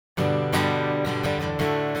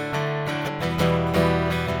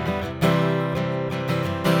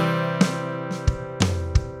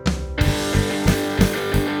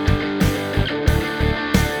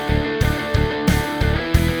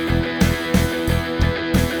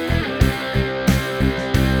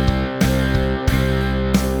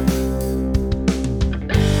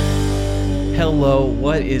Hello,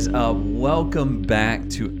 what is up? Welcome back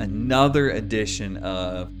to another edition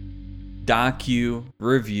of Docu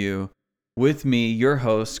Review with me, your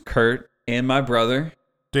host, Kurt, and my brother,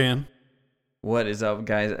 Dan. What is up,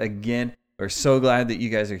 guys? Again, we're so glad that you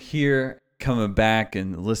guys are here, coming back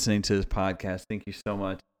and listening to this podcast. Thank you so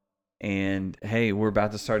much. And hey, we're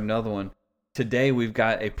about to start another one. Today, we've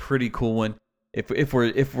got a pretty cool one. If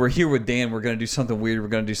we're here with Dan, we're gonna do something weird. We're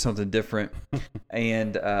gonna do something different,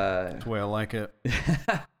 and That's the way I like it.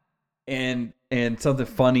 and something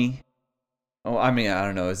funny. Oh, I mean, I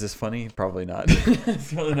don't know. Is this funny? Probably not.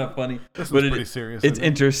 It's really not funny. This is but pretty serious. It's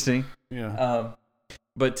interesting. Yeah.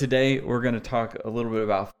 But today we're gonna talk a little bit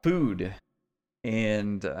about food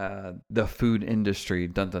and the food industry.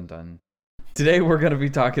 Dun dun dun. Today we're gonna be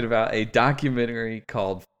talking about a documentary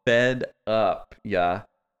called Fed Up. Yeah.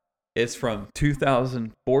 It's from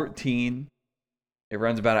 2014. It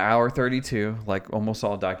runs about an hour 32, like almost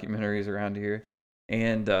all documentaries around here.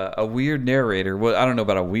 And a weird narrator. Well, I don't know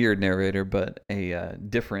about a weird narrator, but a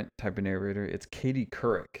different type of narrator. It's Katie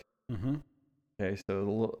Couric. Mm-hmm. Okay, so a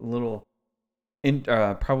little,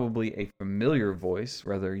 probably a familiar voice,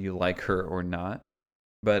 whether you like her or not.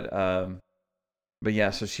 But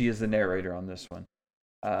yeah, so she is the narrator on this one.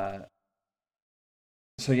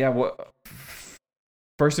 So yeah,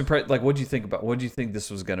 first impression, like, what do you think about? What do you think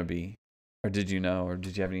this was gonna be, or did you know, or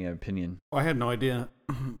did you have any opinion? Well, I had no idea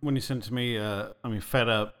when you sent it to me. Fed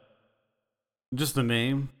up. Just the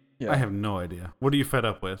name. Yeah. I have no idea. What are you fed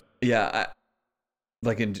up with? Yeah,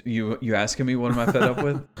 you asking me what am I fed up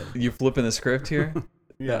with? You flipping the script here?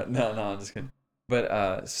 Yeah. No, I'm just kidding.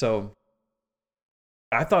 But so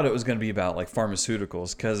I thought it was gonna be about like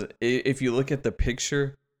pharmaceuticals, because if you look at the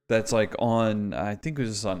picture. That's like on, I think it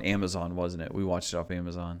was just on Amazon, wasn't it? We watched it off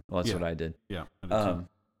Amazon. Well, that's what I did. Yeah. I did too.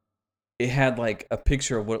 It had like a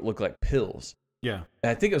picture of what it looked like pills. Yeah.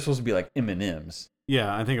 And I think it was supposed to be like M&Ms.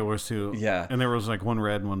 Yeah, I think it was too. Yeah. And there was like one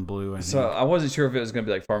red and one blue. So I wasn't sure if it was going to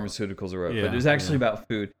be like pharmaceuticals or what, but it was actually about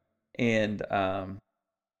food and kind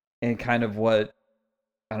of what,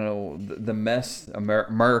 I don't know, the mess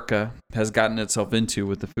America has gotten itself into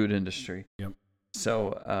with the food industry. Yep.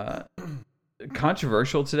 So,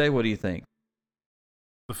 controversial today. What do you think?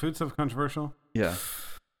 The food stuff controversial? Yeah.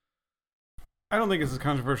 I don't think it's as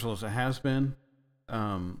controversial as it has been.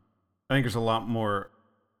 I think there's a lot more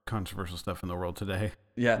controversial stuff in the world today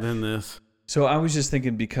than this. So I was just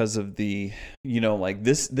thinking, because of the, like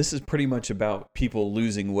this is pretty much about people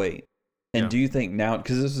losing weight. And do you think now,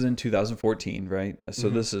 because this was in 2014, right?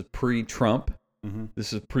 So this is pre-Trump. Mm-hmm.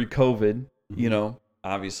 This is pre-COVID,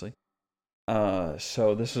 obviously.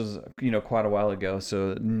 So this was, quite a while ago.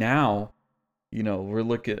 So now, we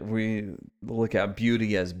look at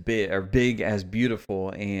beauty as big as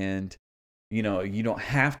beautiful, and you don't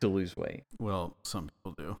have to lose weight. Well, some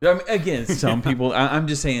people do. I mean, again, some people. I'm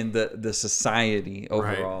just saying the society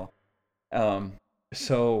overall. Right.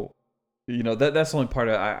 So, that's the only part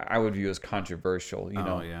I would view as controversial.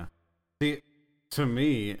 Oh yeah. See, to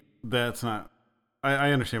me, that's not.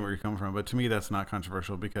 I understand where you're coming from, but to me, that's not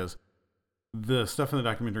controversial because the stuff in the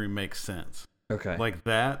documentary makes sense. Okay. Like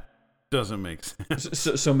that doesn't make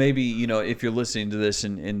sense. So maybe, if you're listening to this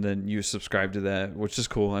and then you subscribe to that, which is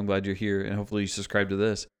cool. I'm glad you're here, and hopefully you subscribe to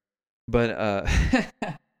this. But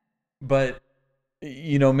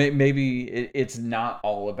maybe it's not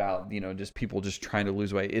all about, just people just trying to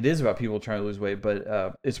lose weight. It is about people trying to lose weight,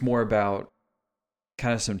 but it's more about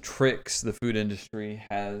kind of some tricks the food industry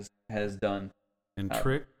has done. And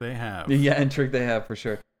trick they have. Yeah, and trick they have for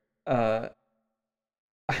sure. I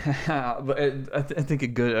think a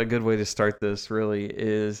good way to start this really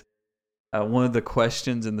is one of the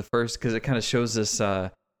questions in the first, because it kind of shows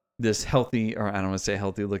this healthy, or I don't want to say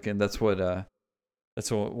healthy looking. That's what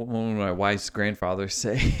one of my wife's grandfathers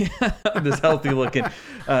say. This healthy looking,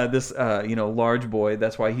 large boy.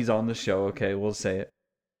 That's why he's on the show. Okay, we'll say it.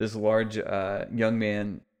 This large young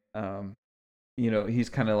man. He's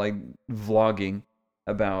kind of like vlogging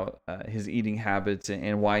about his eating habits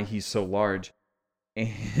and why he's so large.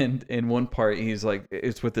 And in one part, he's like,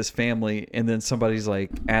 it's with his family, and then somebody's like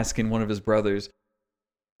asking one of his brothers,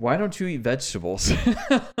 "Why don't you eat vegetables?"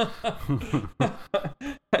 I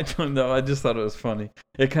don't know. I just thought it was funny.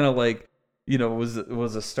 It kind of like, was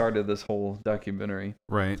the start of this whole documentary.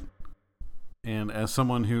 Right. And as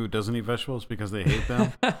someone who doesn't eat vegetables because they hate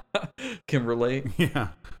them, can relate. Yeah.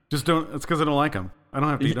 Just don't. It's because I don't like them. I don't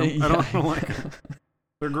have to eat them. Yeah. I don't like them.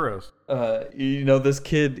 They're gross. This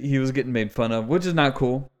kid, he was getting made fun of, which is not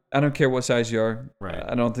cool. I don't care what size you are. Right.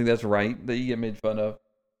 I don't think that's right that you get made fun of.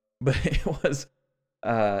 But it was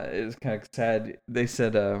kind of sad. They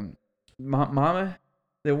said, "Mama,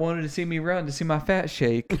 they wanted to see me run to see my fat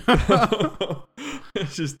shake."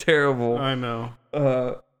 It's just terrible. I know.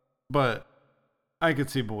 But I could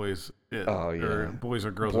see boys, or boys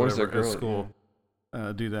or girls, Boys or whatever, girls, at school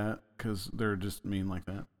do that because they're just mean like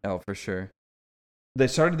that. Oh, for sure. They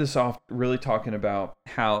started this off really talking about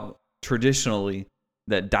how traditionally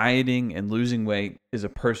that dieting and losing weight is a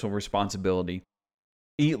personal responsibility.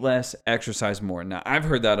 Eat less, exercise more. Now, I've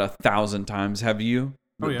heard that 1,000 times. Have you?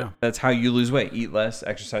 Oh, yeah. That's how you lose weight. Eat less,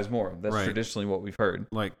 exercise more. That's Right. traditionally what we've heard.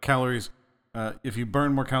 Like calories, if you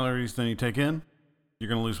burn more calories than you take in, you're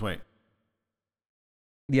going to lose weight.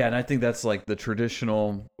 Yeah, and I think that's like the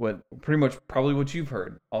traditional, pretty much probably what you've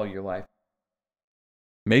heard all your life.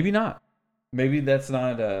 Maybe not. Maybe that's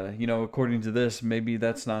not, according to this, maybe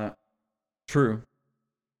that's not true.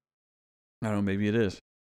 I don't know, maybe it is.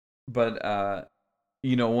 But,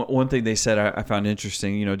 one thing they said I found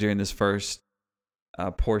interesting, during this first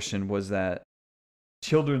portion was that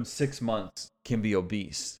children 6 months can be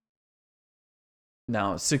obese.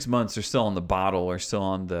 Now, 6 months are still on the bottle or still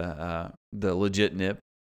on the legit nip.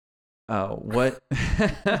 What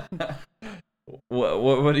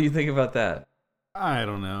what do you think about that? I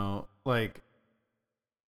don't know. Like,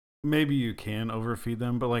 maybe you can overfeed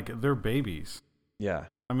them, but like they're babies. Yeah.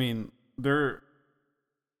 I mean, they're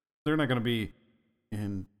not going to be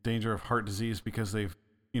in danger of heart disease because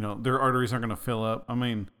their arteries aren't going to fill up. I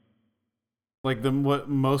mean, like what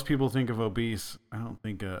most people think of obese, I don't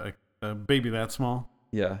think a baby that small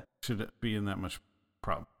should be in that much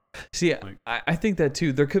problem. See, I think that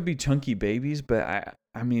too. There could be chunky babies, but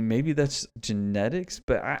I mean, maybe that's genetics,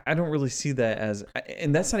 but I don't really see that as,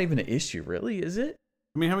 and that's not even an issue, really, is it?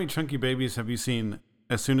 I mean, how many chunky babies have you seen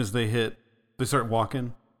as soon as they start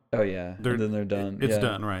walking? Oh, yeah. And then they're done. It's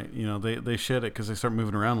done, right. They shed it because they start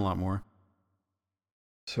moving around a lot more.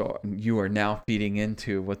 So you are now feeding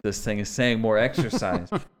into what this thing is saying, more exercise.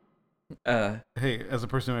 Hey, as a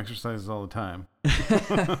person who exercises all the time.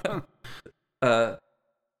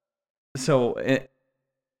 So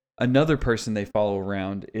another person they follow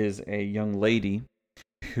around is a young lady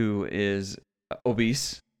who is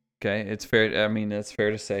obese. Okay, it's fair. I mean, it's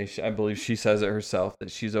fair to say. I believe she says it herself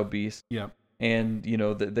that she's obese. Yep. And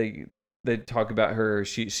that they talk about her.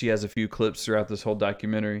 She has a few clips throughout this whole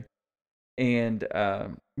documentary, and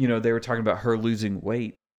they were talking about her losing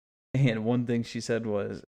weight. And one thing she said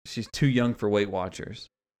was she's too young for Weight Watchers,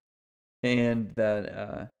 and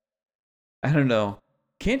that I don't know.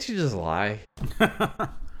 Can't you just lie?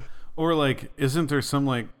 Or like, isn't there some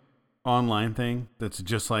like online thing that's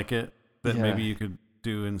just like it that maybe you could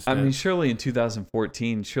do instead? I mean, surely in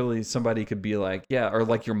 2014, surely somebody could be like, or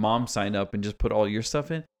like your mom sign up and just put all your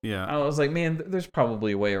stuff in. Yeah. I was like, man, there's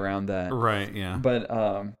probably a way around that. Right. Yeah.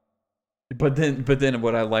 But then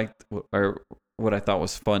what I liked or what I thought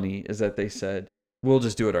was funny is that they said, we'll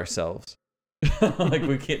just do it ourselves. Like,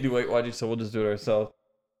 we can't do Weight Watchers, so we'll just do it ourselves.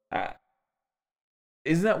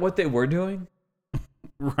 Isn't that what they were doing?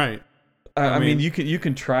 Right. I mean, you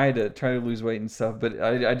can try to lose weight and stuff, but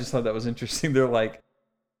I just thought that was interesting. They're like,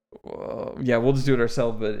 well, yeah, we'll just do it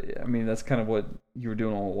ourselves. But I mean, that's kind of what you were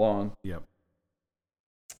doing all along. Yep.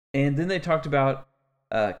 And then they talked about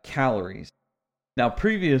calories. Now,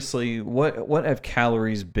 previously, what have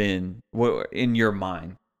calories been? What in your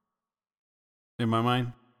mind? In my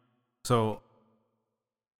mind, so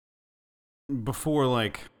before,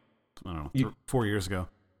 like, I don't know, 4 years ago,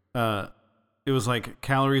 it was like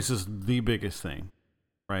calories is the biggest thing,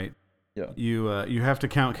 right? Yeah. You have to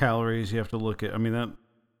count calories. You have to look at. I mean that.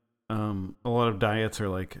 A lot of diets are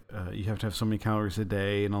like you have to have so many calories a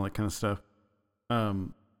day and all that kind of stuff.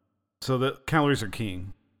 So the calories are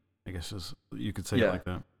king, I guess you could say it like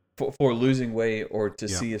that. For losing weight or to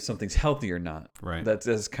see if something's healthy or not. Right.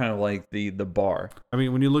 That's kind of like the bar. I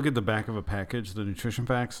mean, when you look at the back of a package, the nutrition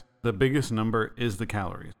facts, the biggest number is the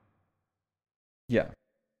calories. Yeah.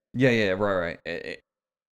 Right.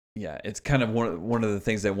 It's kind of one of the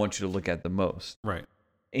things they want you to look at the most. Right.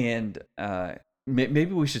 And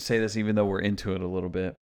maybe we should say this even though we're into it a little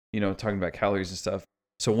bit, talking about calories and stuff.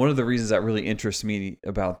 So one of the reasons that really interests me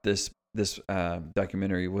about this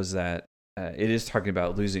documentary was that it is talking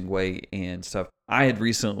about losing weight and stuff. I had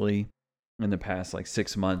recently, in the past like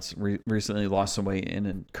 6 months, recently lost some weight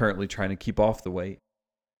and currently trying to keep off the weight.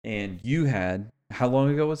 And you had, how long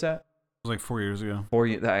ago was that? It was like 4 years ago. 4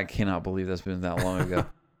 years. I cannot believe that's been that long ago.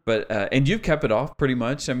 But and you've kept it off pretty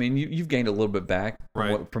much. I mean, you've gained a little bit back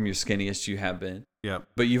from your skinniest you have been. Yeah.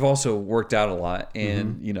 But you've also worked out a lot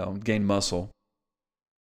and gained muscle.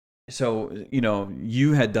 So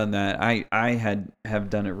you had done that. I have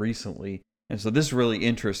done it recently, and so this really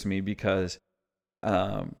interests me because,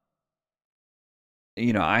 I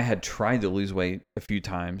had tried to lose weight a few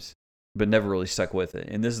times, but never really stuck with it.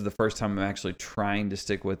 And this is the first time I'm actually trying to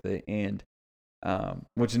stick with it. And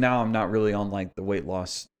which now I'm not really on like the weight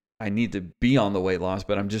loss. I need to be on the weight loss,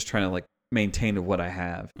 but I'm just trying to like maintain what I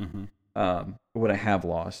have, what I have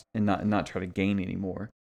lost, and not try to gain anymore.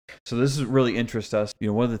 So this is really interests us. You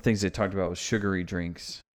know, one of the things they talked about was sugary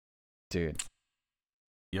drinks, dude.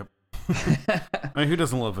 Yep. I mean, who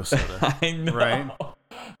doesn't love a soda? I know. Right?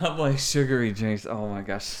 I'm like, sugary drinks. Oh my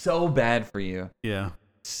gosh, so bad for you. Yeah.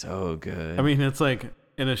 So good. I mean, it's like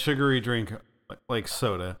in a sugary drink like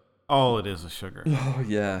soda, all it is sugar. Oh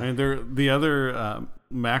yeah. I mean, the other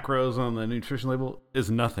macros on the nutrition label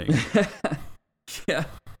is nothing. Yeah.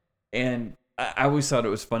 And I always thought it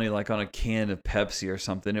was funny, like on a can of Pepsi or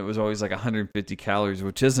something, it was always like 150 calories,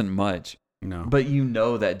 which isn't much. No. But you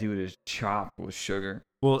know that dude is chopped with sugar.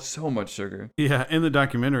 Well, so much sugar. Yeah, in the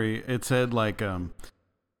documentary, it said like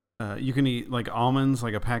you can eat like almonds,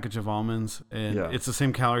 like a package of almonds, and it's the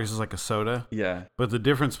same calories as like a soda. Yeah. But the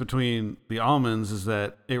difference between the almonds is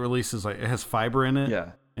that it releases it has fiber in it.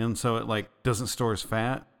 Yeah. And so it like doesn't store as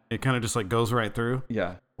fat. It kind of just like goes right through.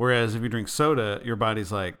 Yeah. Whereas if you drink soda, your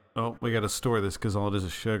body's like, oh, we got to store this because all it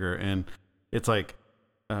is sugar. And it's like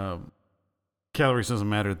calories doesn't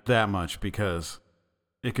matter that much because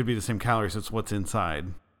it could be the same calories. It's what's inside.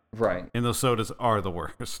 Right. And those sodas are the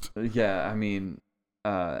worst. Yeah. I mean,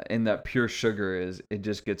 and that pure sugar it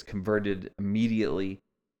just gets converted immediately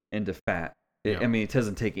into fat. I mean, it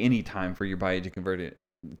doesn't take any time for your body to convert it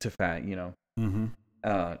to fat, you know? Mm-hmm.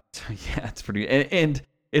 So yeah, it's pretty, and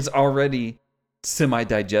it's already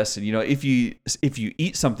semi-digested. You know, if you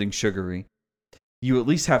eat something sugary, you at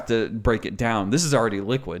least have to break it down. This is already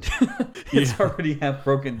liquid. It's already half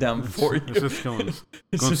broken down for you. It's just going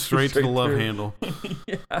straight to the love handle.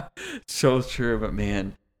 Yeah, so true. But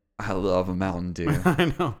man, I love a Mountain Dew.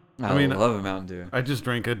 I know. I mean, love a Mountain Dew. I just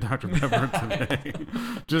drank a Dr. Pepper today,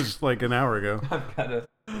 just like an hour ago. I've got to.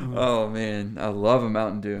 Oh man, I love a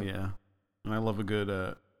Mountain Dew. Yeah, and I love a good.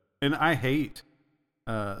 And I hate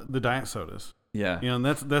the diet sodas. Yeah, you know, and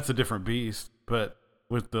that's a different beast. But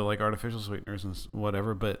with the like artificial sweeteners and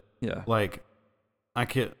whatever. But yeah, like I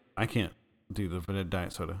can't do the vanilla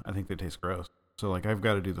diet soda. I think they taste gross. So like I've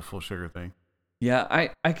got to do the full sugar thing. Yeah,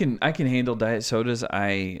 I can handle diet sodas.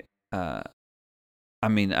 I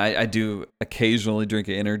mean, I do occasionally drink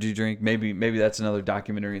an energy drink. Maybe that's another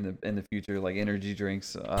documentary in the future, like energy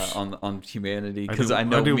drinks on humanity. Because I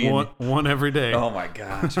know I do one every day. Oh my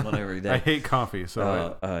gosh, one every day. I hate coffee,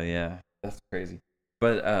 so yeah, that's crazy.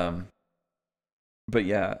 But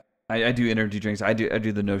yeah, I do energy drinks. I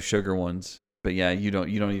do the no sugar ones. But yeah, you don't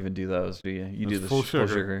even do those, do you? You do the full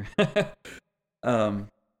sugar.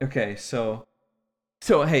 Okay, so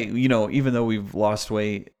hey, you know, even though we've lost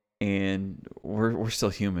weight. And we're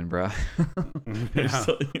still human, bro. We're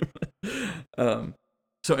still human.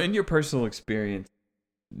 So in your personal experience,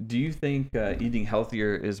 do you think eating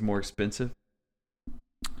healthier is more expensive?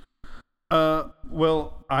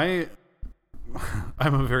 Well, I'm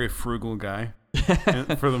a very frugal guy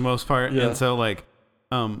for the most part. Yeah. And so like,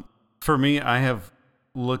 for me, I have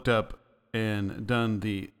looked up and done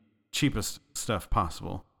the cheapest stuff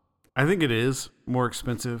possible. I think it is more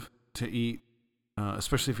expensive to eat.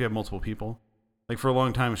 Especially if you have multiple people. Like for a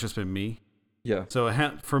long time, it's just been me. Yeah. So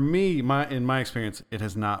for me, in my experience, it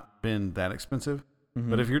has not been that expensive.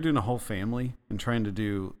 Mm-hmm. But if you're doing a whole family and trying to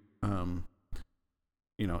do,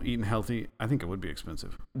 eating healthy, I think it would be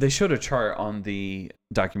expensive. They showed a chart on the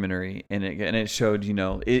documentary, and it showed, you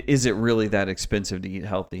know, is it really that expensive to eat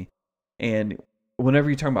healthy? And whenever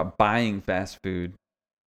you're talking about buying fast food,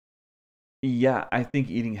 yeah, I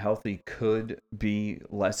think eating healthy could be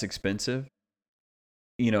less expensive.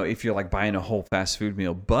 You know, if you're like buying a whole fast food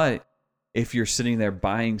meal, but if you're sitting there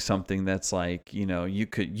buying something that's like, you know, you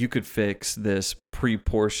could fix this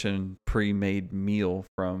pre-portioned, pre-made meal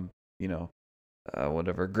from, you know,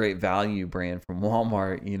 whatever Great Value brand from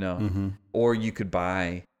Walmart, you know, mm-hmm. Or you could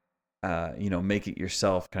buy, make it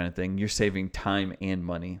yourself kind of thing. You're saving time and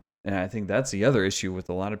money. And I think that's the other issue with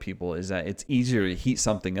a lot of people is that it's easier to heat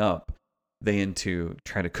something up than to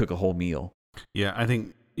try to cook a whole meal. Yeah, I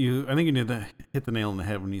think you need to hit the nail on the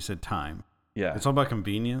head when you said time. Yeah. It's all about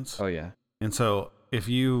convenience. Oh, yeah. And so if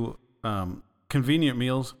you, convenient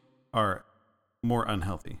meals are more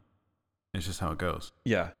unhealthy. It's just how it goes.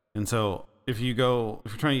 Yeah. And so if you're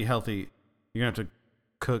trying to eat healthy, you're going to have to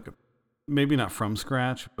cook, maybe not from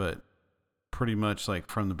scratch, but pretty much like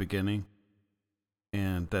from the beginning.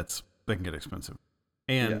 And that can get expensive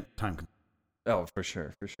and time consuming. Oh, for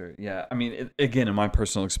sure. For sure. Yeah. I mean, again, in my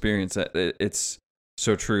personal experience, it's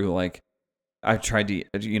so true. Like I've tried to,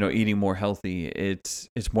 eating more healthy. It's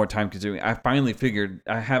more time consuming. I finally figured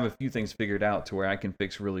I have a few things figured out to where I can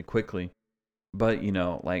fix really quickly. But,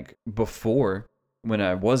 like before when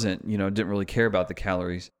I wasn't, didn't really care about the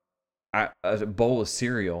calories, a bowl of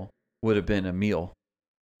cereal would have been a meal,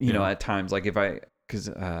 at times. Like because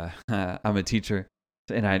I'm a teacher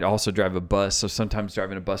and I'd also drive a bus. So sometimes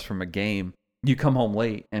driving a bus from a game, you come home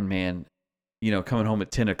late and man, coming home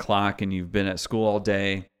at 10 o'clock and you've been at school all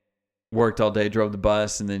day, worked all day, drove the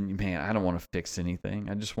bus, and then, man, I don't want to fix anything.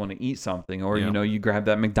 I just want to eat something. Or, you grab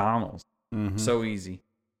that McDonald's. Mm-hmm. So easy.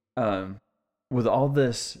 With all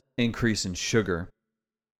this increase in sugar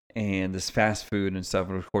and this fast food and stuff,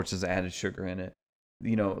 and of course, there's added sugar in it,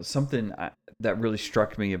 something that really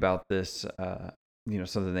struck me about this,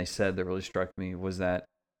 something they said that really struck me was that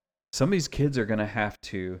some of these kids are going to have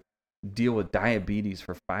to deal with diabetes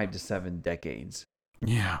for 5 to 7 decades.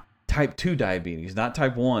 Yeah. Type 2 diabetes, not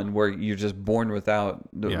type 1 where you're just born without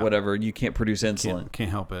whatever, you can't produce insulin. Can't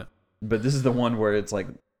help it. But this is the one where it's like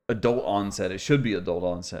adult onset. It should be adult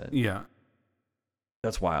onset. Yeah.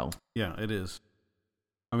 That's wild. Yeah, it is.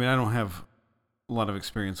 I mean, I don't have a lot of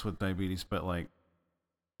experience with diabetes, but like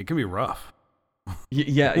it can be rough.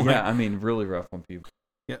 Yeah. I mean, really rough on people.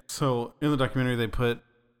 Yeah. So in the documentary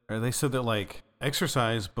they said that like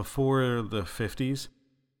exercise before the 50s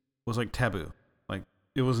was like taboo. Like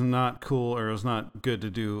it was not cool or it was not good to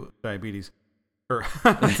do diabetes. Or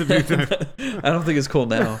to do I don't think it's cool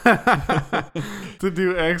now. to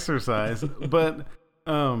do exercise. But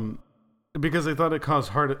because they thought it caused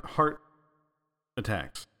heart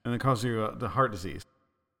attacks and it caused you the heart disease.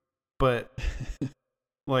 But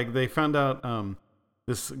like they found out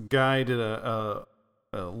this guy did a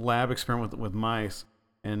lab experiment with mice,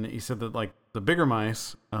 and he said that like the bigger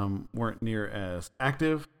mice weren't near as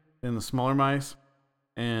active than the smaller mice,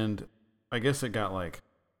 and I guess it got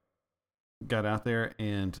out there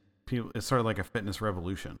and it started like a fitness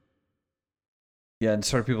revolution. Yeah, and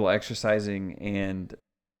started people exercising, and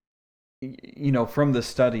from the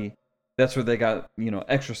study, that's where they got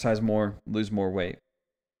exercise more, lose more weight.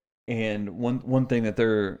 And one thing that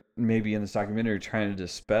they're maybe in this documentary trying to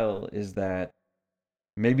dispel is that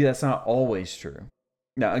maybe that's not always true.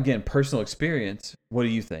 Now, again, personal experience, what do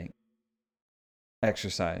you think?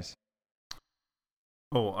 Exercise.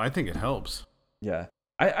 Oh, I think it helps. Yeah.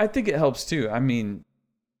 I think it helps too. I mean,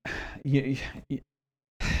 these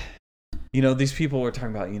people were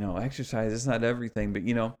talking about, exercise is not everything. But,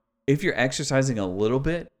 if you're exercising a little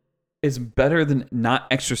bit, it's better than not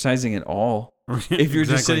exercising at all. If you're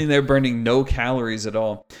just sitting there burning no calories at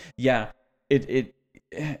all. Yeah,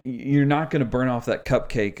 you're not going to burn off that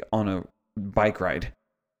cupcake on a bike ride.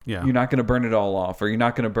 Yeah. You're not going to burn it all off, or you're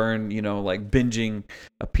not going to burn, like binging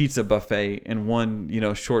a pizza buffet in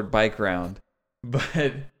one, short bike round. But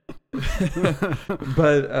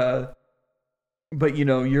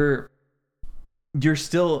you're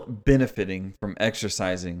still benefiting from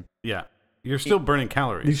exercising. Yeah. You're still burning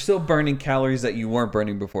calories. You're still burning calories that you weren't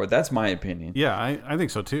burning before. That's my opinion. Yeah, I think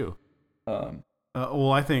so too.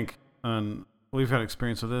 Well, I think we've had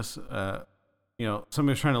experience with this.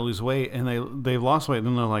 Somebody's trying to lose weight and they've lost weight, and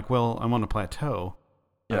then they're like, "Well, I'm on a plateau.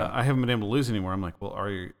 Yeah, I haven't been able to lose anymore." I'm like, "Well,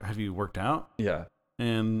 have you worked out?" Yeah,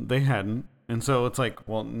 and they hadn't, and so it's like,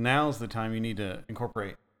 well, now's the time you need to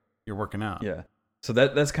incorporate your working out. Yeah. So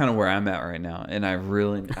that's kind of where I'm at right now, and I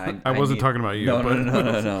wasn't talking about you. No,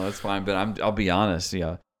 that's fine. But I'll be honest.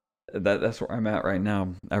 Yeah, that's where I'm at right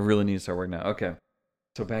now. I really need to start working out. Okay,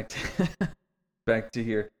 so back to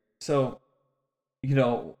here. So,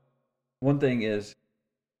 one thing is,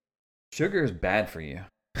 sugar is bad for you.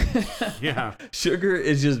 Yeah, sugar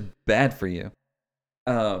is just bad for you.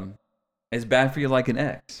 It's bad for you like an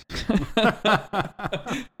ex.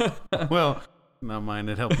 Well. Not mine.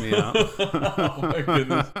 It helped me out. Oh my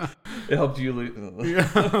goodness! It helped you lose.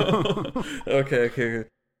 Okay.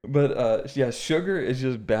 But sugar is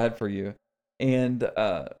just bad for you, and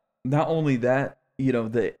not only that,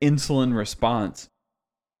 the insulin response,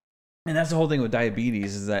 and that's the whole thing with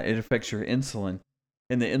diabetes is that it affects your insulin,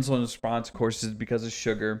 and the insulin response, of course, is because of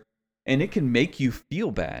sugar, and it can make you feel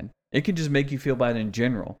bad. It can just make you feel bad in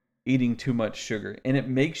general, eating too much sugar, and it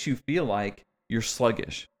makes you feel like you're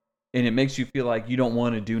sluggish. And it makes you feel like you don't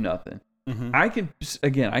want to do nothing. Mm-hmm. I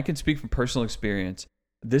can speak from personal experience.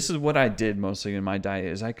 This is what I did mostly in my diet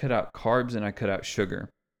is I cut out carbs and I cut out sugar.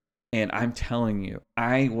 And I'm telling you,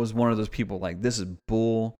 I was one of those people like, this is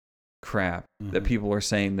bull crap that people are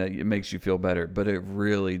saying that it makes you feel better, but it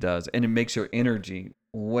really does. And it makes your energy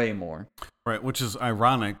way more. Right, which is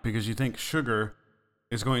ironic because you think sugar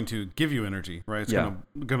is going to give you energy, right? It's gonna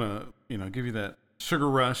give you that sugar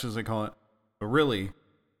rush, as they call it. But really,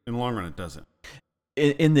 in the long run, it doesn't.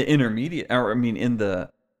 in the intermediate, or I mean, in the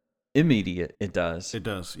immediate, it does. It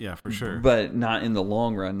does, yeah, for sure. But not in the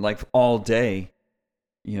long run. Like all day,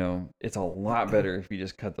 it's a lot better if you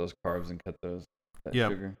just cut those carbs and cut that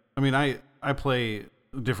sugar. I mean, I play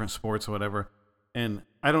different sports or whatever, and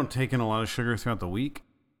I don't take in a lot of sugar throughout the week.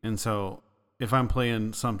 And so if I'm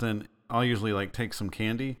playing something, I'll usually like take some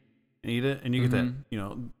candy and eat it, and you get that,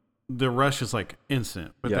 the rush is like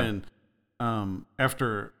instant. But then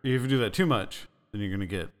after, if you do that too much, then you're going to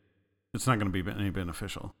get, it's not going to be any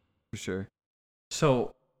beneficial. For sure.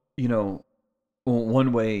 So,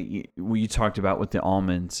 one way you talked about with the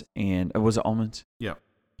almonds, and was it almonds? Yeah.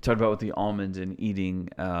 You talked about with the almonds and eating,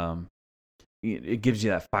 it gives you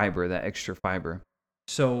that fiber, that extra fiber.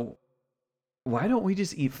 So why don't we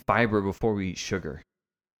just eat fiber before we eat sugar?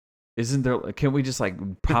 Isn't there, can't we just like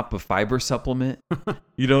pop a fiber supplement?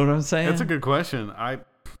 You know what I'm saying? That's a good question. I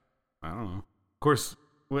don't know. Of course,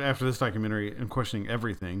 after this documentary, I'm questioning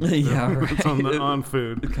everything. Yeah, right. It's on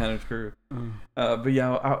food. It's kind of true. But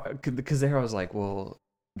yeah, because there I was like, well,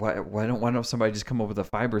 why don't somebody just come up with a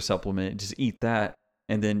fiber supplement, just eat that,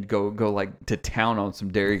 and then go like to town on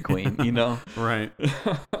some Dairy Queen, Right.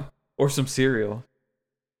 Or some cereal.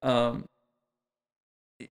 And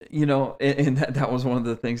that was one of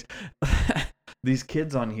the things. These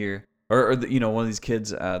kids on here, or one of these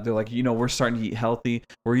kids, they're like, we're starting to eat healthy.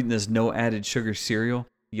 We're eating this no added sugar cereal.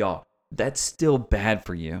 Y'all, that's still bad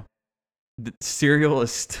for you. The cereal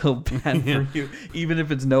is still bad for you. Even if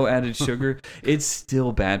it's no added sugar, it's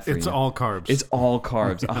still bad for you. It's all carbs. It's all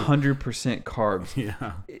carbs. 100% carbs.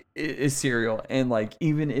 Yeah. It's cereal. And like,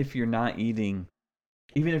 even if you're eating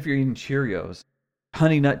Cheerios,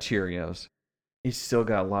 Honey Nut Cheerios, it's still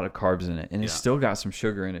got a lot of carbs in it. And it's still got some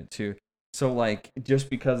sugar in it too. So like, just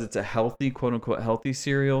because it's a healthy, quote unquote, healthy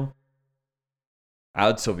cereal, I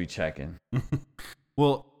would still be checking.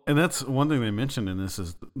 Well, and that's one thing they mentioned in this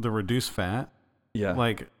is the reduced fat. Yeah.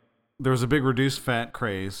 Like, there was a big reduced fat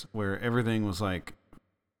craze where everything was like,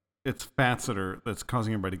 it's fats that's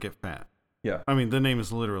causing everybody to get fat. Yeah. I mean, the name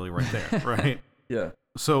is literally right there, right? Yeah.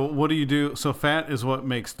 So what do you do? So fat is what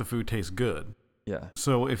makes the food taste good. Yeah.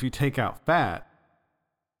 So if you take out fat,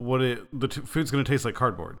 food's going to taste like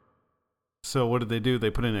cardboard. So what did they do? They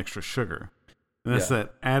put in extra sugar. And that's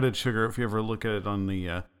that added sugar, if you ever look at it on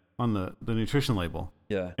the nutrition label.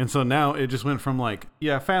 Yeah. And so now it just went from like,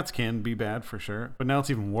 fats can be bad for sure, but now it's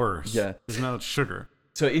even worse. Yeah. Because now it's sugar.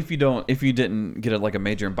 So if you didn't get it like a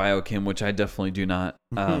major in biochem, which I definitely do not,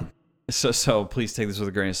 so please take this with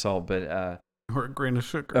a grain of salt, but or a grain of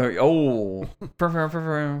sugar.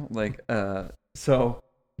 So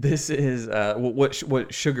this is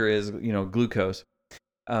what sugar is, glucose,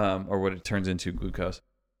 or what it turns into, glucose,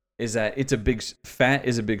 is that fat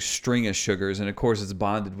is a big string of sugars, and of course it's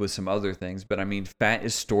bonded with some other things, but I mean, fat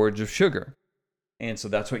is storage of sugar. And so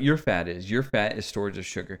that's what your fat is. Your fat is storage of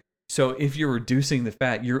sugar. So if you're reducing the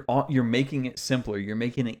fat, you're making it simpler. You're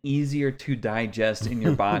making it easier to digest in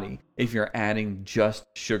your body if you're adding just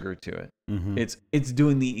sugar to it. Mm-hmm. It's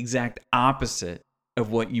doing the exact opposite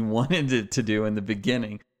of what you wanted it to do in the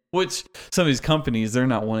beginning, which some of these companies, they're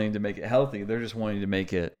not wanting to make it healthy. They're just wanting to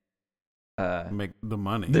make it make the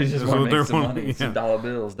money. They just want to make some money. Some dollar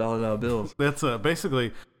bills. That's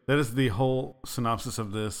basically, that is the whole synopsis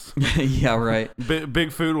of this. Yeah, right.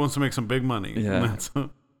 Big food wants to make some big money. Yeah.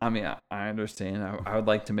 I mean, I understand. I would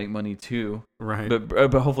like to make money too, right?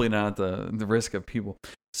 But hopefully not at the risk of people.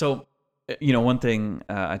 So, one thing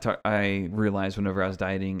I realized whenever I was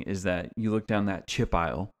dieting is that you look down that chip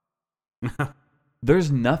aisle.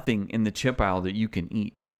 There's nothing in the chip aisle that you can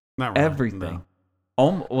eat. Not really, everything.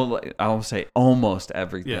 No. I'll say almost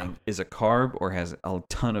everything is a carb or has a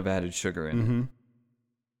ton of added sugar in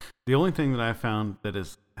it. The only thing that I found that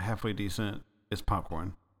is halfway decent is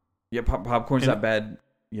popcorn. Yeah, popcorn's not bad.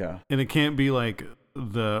 Yeah, and it can't be like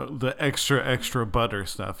the extra butter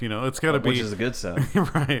stuff. It's got to be, which is the good stuff,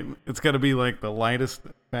 right? It's got to be like the lightest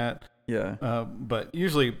fat. Yeah. But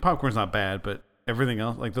usually popcorn's not bad, but everything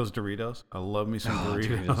else, like those Doritos, I love me some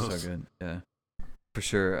Doritos. Doritos are so good. Yeah, for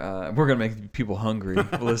sure. We're gonna make people hungry.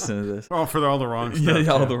 Listen to this. Oh, for all the wrong stuff.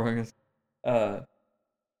 Yeah, all the wrong stuff.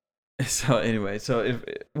 So anyway, if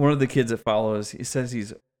one of the kids that follows, he says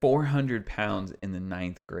he's 400 pounds in the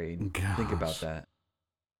 9th grade. Gosh. Think about that.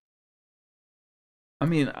 I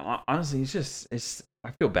mean, honestly, I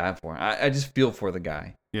feel bad for him. I just feel for the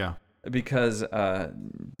guy. Yeah. Because the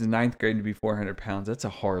 9th grade to be 400 pounds, that's a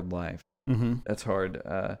hard life. Mm-hmm. That's hard.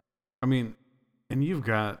 I mean, and your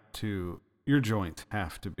joints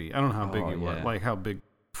have to be, I don't know how big you were, like how big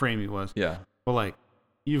frame he was. Yeah. But like,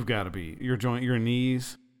 you've got to be, your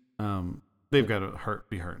knees, they've got to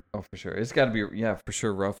be hurt. Oh, for sure. It's got to be, for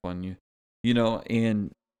sure, rough on you.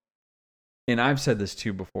 And I've said this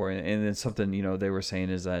too before, and it's something, they were saying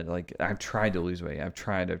is that, like, I've tried to lose weight. I've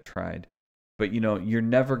tried. But, you're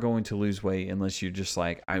never going to lose weight unless you're just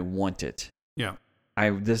like, I want it. Yeah.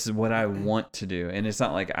 This is what I want to do. And it's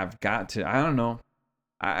not like I've got to. I don't know.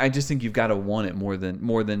 I just think you've got to want it more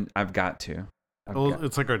than I've got to.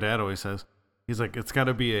 It's like our dad always says. He's like, it's got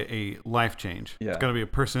to be a life change. Yeah. It's got to be a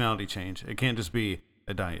personality change. It can't just be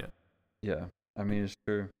a diet. Yeah. I mean, it's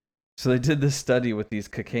true. So they did this study with these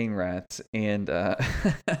cocaine rats, and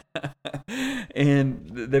and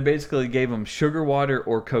they basically gave them sugar water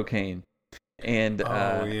or cocaine, and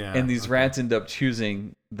and these rats end up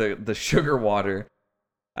choosing the sugar water.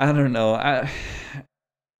 I don't know.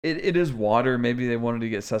 It is water. Maybe they wanted to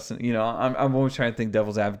get sustenance. I'm always trying to think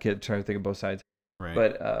devil's advocate, trying to think of both sides. Right.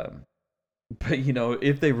 But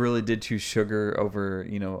if they really did choose sugar over,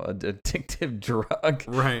 an addictive drug,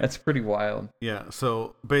 right, that's pretty wild. Yeah.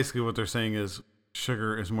 So basically, what they're saying is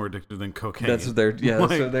sugar is more addictive than cocaine. That's what they're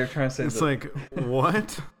that's what they're trying to say. It's like,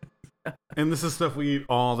 what? And this is stuff we eat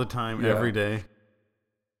all the time, every day.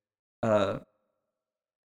 One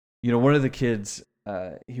of the kids,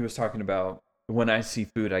 he was talking about, when I see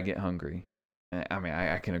food, I get hungry. I mean,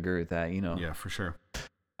 I can agree with that. Yeah, for sure.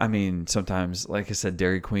 I mean, sometimes, like I said,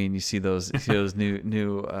 Dairy Queen, you see those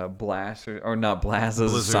new blasts or not blasts,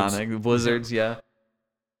 those Blizzards. Sonic Blizzards, yeah.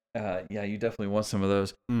 Yeah, you definitely want some of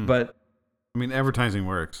those. But I mean, advertising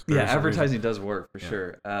works. Advertising does work for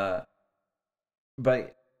sure.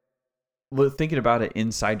 But thinking about it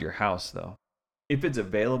inside your house, though, if it's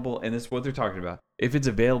available, and it's what they're talking about, if it's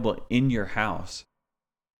available in your house,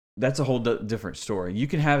 that's a whole different story. You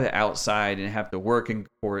can have it outside and have to work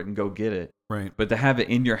for it and go get it. Right. But to have it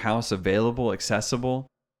in your house available,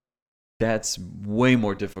 accessible, that's way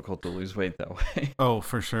more difficult to lose weight that way. Oh,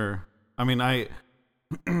 for sure. I mean, I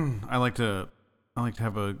like to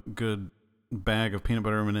have a good bag of peanut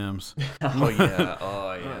butter M&Ms. Oh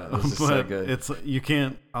yeah. This is so good. You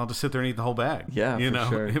can't. I'll just sit there and eat the whole bag. Yeah,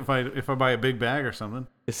 sure. If I buy a big bag or something.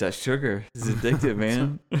 It's that sugar. It's addictive,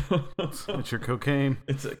 man. It's your cocaine.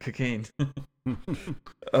 It's a cocaine.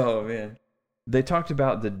 Oh man. They talked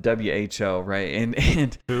about the WHO, right?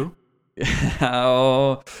 And who?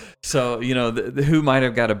 So the WHO might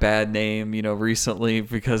have got a bad name, recently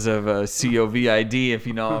because of COVID, if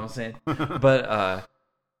you know what I'm saying. But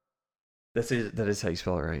that is how you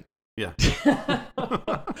spell it, right? Yeah.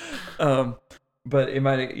 But it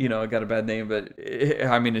might have, got a bad name. But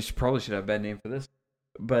it probably should have a bad name for this.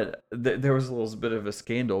 But there was a little bit of a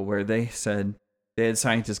scandal where they said they had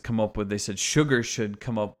scientists come up with. They said sugar should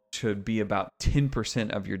be about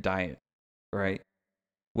 10% of your diet, right?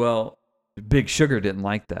 Well, Big Sugar didn't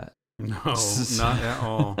like that. No, not at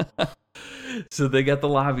all. So they got the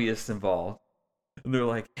lobbyists involved, and they're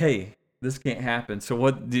like, "Hey, this can't happen." So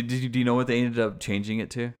what do you know what they ended up changing it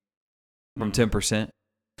to? From 10%,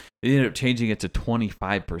 they ended up changing it to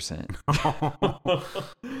 25%.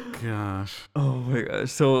 Gosh. Oh my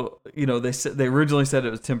gosh. So they originally said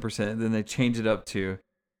it was 10%, then they changed it up to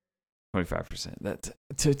 25%. That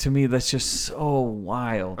to me, that's just so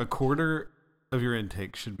wild. A quarter of your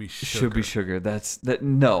intake should be sugar. That's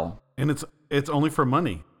no. And it's only for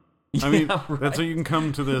money. I mean, right. That's what you can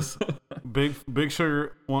come to this big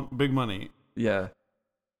sugar want big money. Yeah.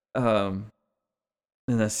 And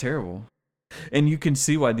that's terrible. And you can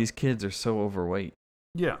see why these kids are so overweight.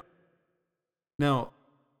 Yeah. Now,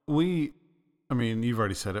 you've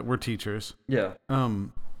already said it. We're teachers. Yeah.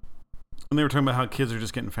 And they were talking about how kids are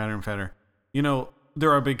just getting fatter and fatter.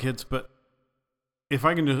 There are big kids, but if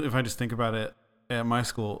I just think about it, at my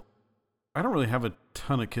school, I don't really have a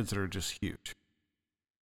ton of kids that are just huge.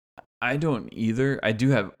 I don't either. I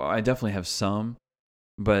definitely have some,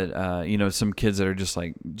 but some kids that are just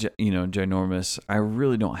like ginormous. I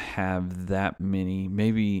really don't have that many.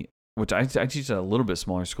 Maybe, which I teach at a little bit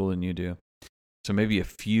smaller school than you do, so maybe a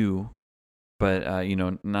few, but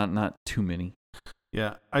not too many.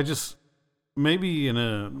 Yeah, I just maybe in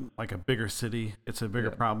a bigger city, it's a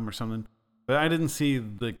bigger problem or something. But I didn't see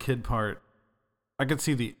the kid part. I could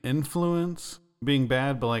see the influence being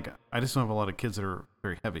bad, but I just don't have a lot of kids that are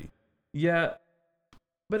very heavy. Yeah,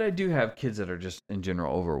 but I do have kids that are just in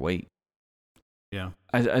general overweight. Yeah,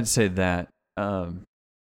 I'd say that. But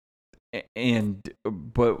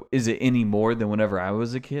is it any more than whenever I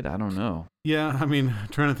was a kid? I don't know. Yeah,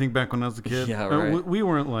 trying to think back when I was a kid. Yeah, right. We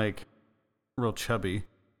weren't real chubby.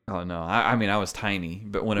 Oh no, I was tiny,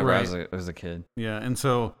 but whenever I was a kid. Yeah, and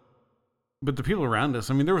so, but the people around us,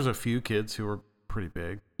 there was a few kids who were pretty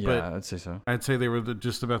big. Yeah, I'd say so. I'd say they were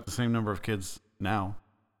just about the same number of kids now.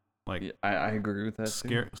 I agree with that.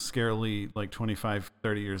 Scarily 25,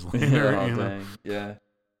 30 years later. Oh, dang. Yeah.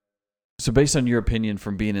 So based on your opinion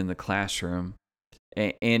from being in the classroom,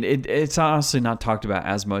 and it's honestly not talked about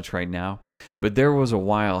as much right now, but there was a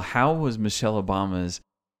while. How was Michelle Obama's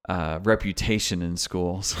reputation in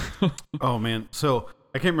schools? Oh man, so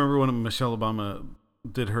I can't remember when Michelle Obama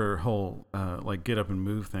did her whole like get up and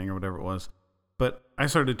move thing or whatever it was, but I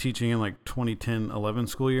started teaching in like 2010-11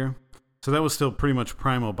 school year, so that was still pretty much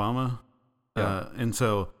prime Obama, and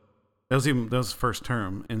so that was first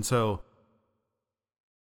term, and so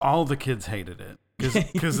all the kids hated it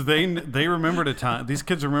because they remembered a time. These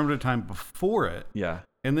kids remembered a time before it, Yeah.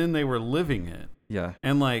 and then they were living it, Yeah.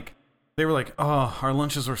 and like they were like, oh, our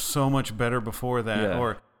lunches were so much better before that, Yeah.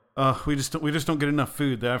 or we just don't get enough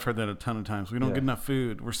food. I've heard that a ton of times. We don't get enough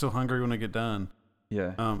food. We're still hungry when I get done.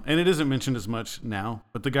 Yeah. And it isn't mentioned as much now,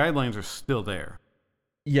 but the guidelines are still there.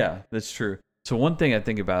 Yeah, that's true. So one thing I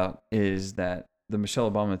think about is that the Michelle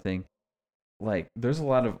Obama thing, like there's a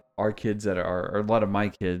lot of our kids that are, or a lot of my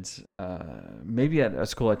kids, maybe at a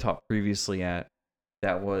school I taught previously at,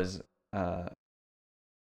 that was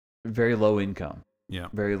very low income. Yeah.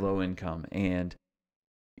 Very low income. And,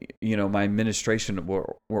 you know, my administration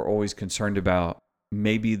were always concerned about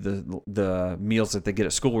maybe the meals that they get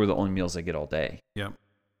at school were the only meals they get all day. Yeah.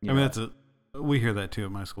 You I mean, know? we hear that too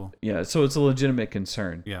at my school. Yeah. So it's a legitimate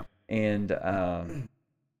concern. Yeah. And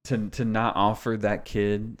to not offer that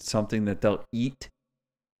kid something that they'll eat,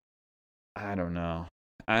 I don't know.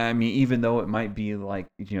 I mean, even though it might be like,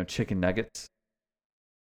 you know, chicken nuggets,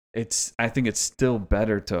 I think it's still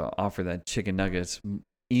better to offer that chicken nuggets,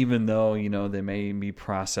 even though, you know, they may be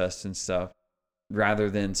processed and stuff, rather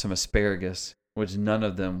than some asparagus, which none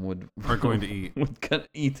of them are going to eat. Would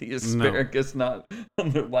eat the asparagus, not on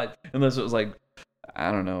their life, unless it was like,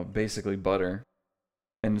 I don't know, basically butter.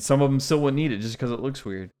 And some of them still wouldn't eat it just because it looks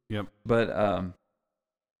weird. Yep. But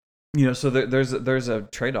you know, so there's a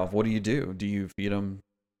trade-off. What do? Do you feed them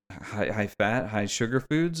high fat, high sugar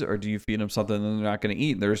foods, or do you feed them something they're not going to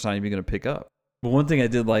eat and they're just not even going to pick up? But one thing I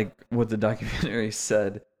did like what the documentary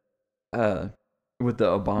said with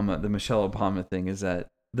the Michelle Obama thing is that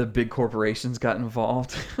the big corporations got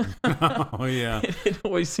involved. Oh yeah. It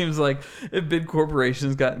always seems like if big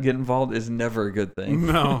corporations get involved is never a good thing.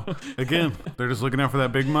 No. Again, they're just looking out for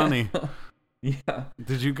that big money. Yeah.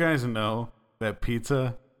 Did you guys know that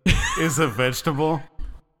pizza is a vegetable?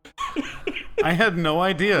 I had no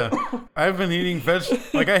idea. I've been eating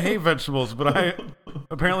like I hate vegetables, but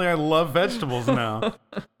apparently I love vegetables now.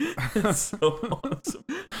 It's so awesome.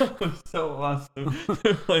 That was so awesome.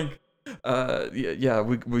 Like,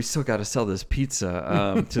 we still got to sell this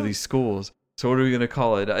pizza to these schools. So what are we gonna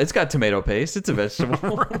call it? It's got tomato paste. It's a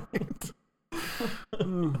vegetable. Right.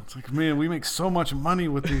 It's like, man, we make so much money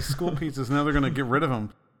with these school pizzas. Now they're gonna get rid of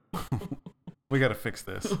them. We got to fix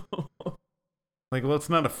this. Like, well, it's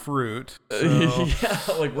not a fruit. So, yeah,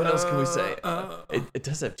 like what else can we say? It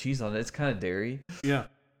does have cheese on it. It's kind of dairy. Yeah.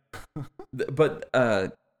 But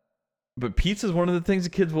pizza is one of the things the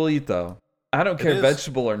kids will eat, though. I don't care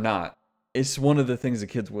vegetable or not. It's one of the things the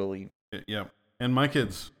kids will eat. Yeah. And my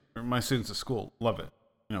students at school love it.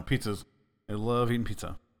 You know, pizzas. They love eating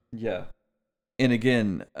pizza. Yeah. And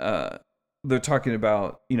again, they're talking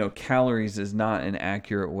about, you know, calories is not an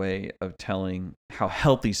accurate way of telling how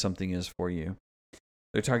healthy something is for you.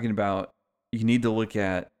 They're talking about you need to look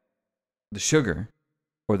at the sugar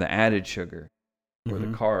or the added sugar or the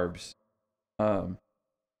carbs. And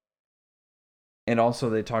also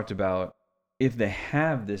they talked about if they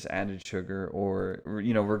have this added sugar or,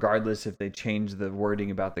 you know, regardless if they change the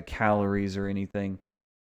wording about the calories or anything,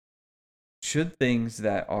 should things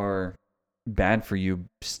that are bad for you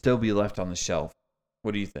still be left on the shelf?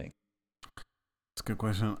 What do you think? That's a good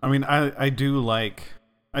question. I mean, I don't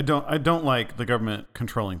like the government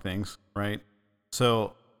controlling things, right?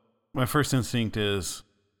 So my first instinct is,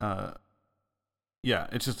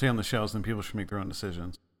 it should stay on the shelves and people should make their own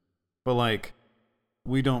decisions. But like,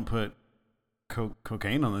 we don't put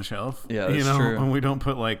cocaine on the shelf, that's true. And we don't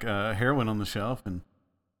put like heroin on the shelf and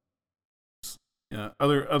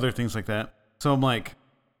other things like that. So I'm like,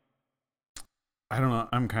 I don't know.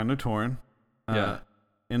 I'm kind of torn.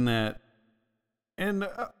 In that, and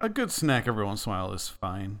a good snack every once in a while is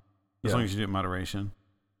fine, as long as you do it in moderation.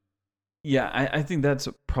 Yeah, I think that's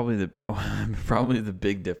probably the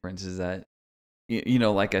big difference is that, you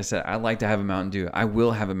know, like I said, I like to have a Mountain Dew. I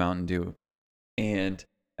will have a Mountain Dew, and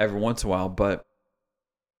every once in a while, but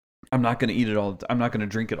I'm not going to eat it all. I'm not going to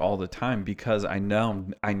drink it all the time because I now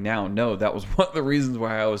know that was one of the reasons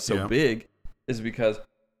why I was so big, is because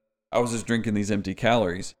I was just drinking these empty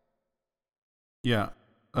calories. Yeah.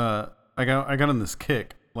 I got on this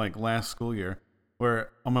kick like last school year where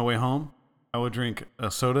on my way home, I would drink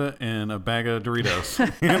a soda and a bag of Doritos,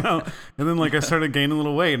 you know, and then like I started gaining a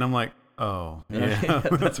little weight, and I'm like, oh yeah,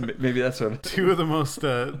 maybe that's what two of the most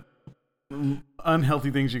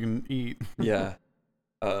unhealthy things you can eat. Yeah.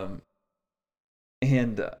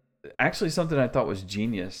 And actually, something I thought was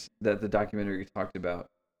genius that the documentary talked about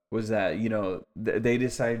was that, you know, they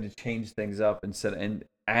decided to change things up instead and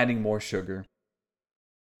adding more sugar,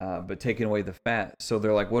 but taking away the fat. So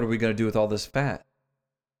they're like, what are we going to do with all this fat?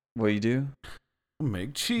 What do?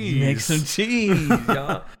 Make cheese. Make some cheese.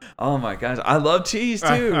 Y'all. Oh my gosh. I love cheese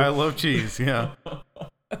too. I love cheese. Yeah.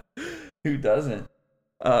 Who doesn't?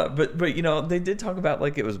 But you know, they did talk about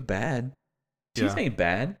like it was bad. Cheese ain't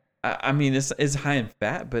bad. I mean, it's high in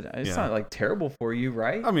fat, but it's not like terrible for you,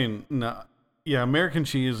 right? I mean, no. Yeah, American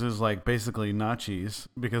cheese is like basically not cheese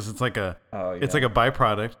because it's like it's like a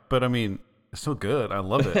byproduct. But I mean, it's still good. I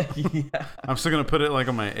love it. Yeah. I'm still gonna put it like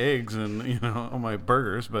on my eggs and on my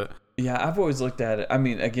burgers. But yeah, I've always looked at it. I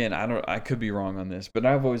mean, again, I could be wrong on this, but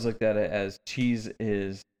I've always looked at it as cheese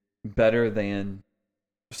is better than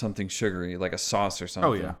something sugary, like a sauce or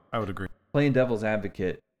something. Oh yeah, I would agree. Playing devil's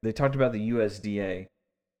advocate, they talked about the USDA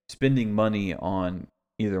spending money on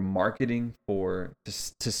either marketing to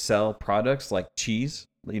sell products like cheese.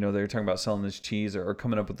 You know, they were talking about selling this cheese or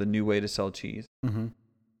coming up with a new way to sell cheese,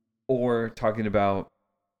 or talking about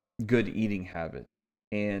good eating habits.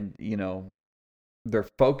 And you know, their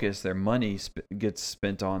focus, their money gets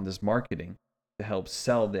spent on this marketing to help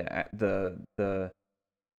sell the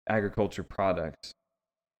agriculture products.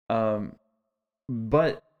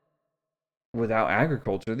 But without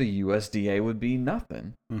agriculture, the USDA would be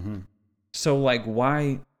nothing. So, like,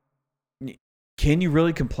 why? Can you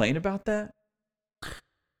really complain about that?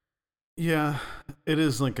 Yeah, it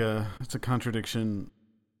is like it's a contradiction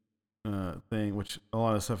thing, which a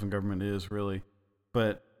lot of stuff in government is really.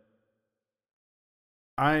 But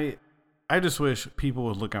I just wish people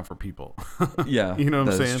would look out for people. Yeah, you know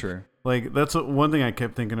what I'm saying? That's true. Like that's one thing I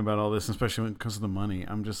kept thinking about all this, especially because of the money.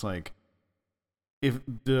 I'm just like, if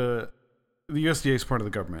the USDA is part of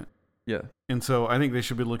the government. Yeah. And so I think they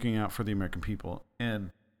should be looking out for the American people. And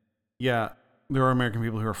yeah, there are American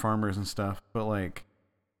people who are farmers and stuff, but like,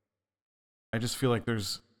 I just feel like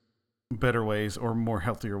there's better ways or more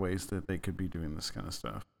healthier ways that they could be doing this kind of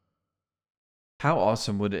stuff. How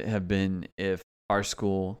awesome would it have been if our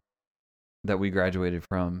school that we graduated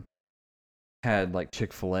from had like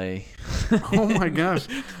Chick-fil-A? Oh my gosh.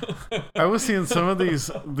 I was seeing some of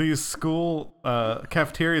these school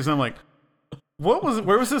cafeterias and I'm like,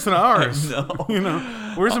 where was this in ours? You know,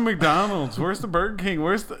 where's the McDonald's? Where's the Burger King?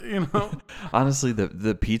 Where's the, Honestly,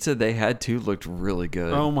 the pizza they had too looked really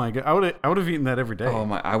good. Oh my god. I would have eaten that every day. Oh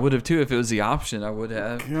my, I would have too if it was the option. I would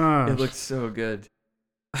have. Gosh. It looked so good.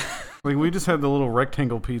 Like we just had the little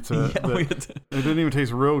rectangle pizza. It didn't even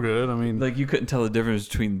taste real good. I mean, like you couldn't tell the difference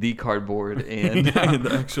between the cardboard and, and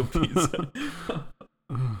the actual pizza.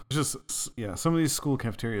 Just some of these school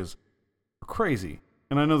cafeterias are crazy.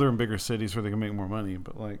 And I know they're in bigger cities where they can make more money,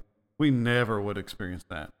 but like we never would experience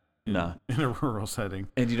that in a rural setting.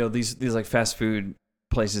 And you know, these like fast food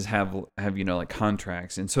places have like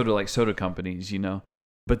contracts, and so do like soda companies, you know.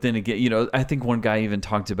 But then again, I think one guy even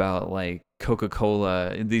talked about like Coca-Cola,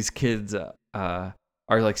 and these kids are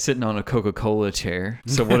like sitting on a Coca-Cola chair.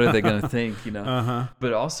 So what are they going to think,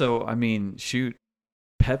 But also, I mean, shoot,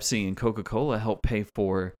 Pepsi and Coca-Cola help pay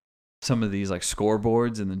for some of these like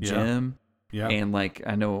scoreboards in the gym. Yeah. And like,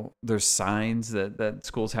 I know there's signs that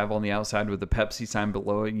schools have on the outside with the Pepsi sign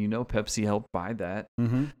below it. Pepsi helped buy that.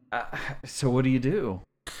 So what do you do?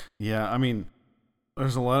 Yeah. I mean,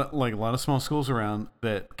 there's a lot of small schools around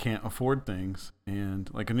that can't afford things. And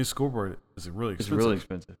like a new scoreboard is really expensive. It's really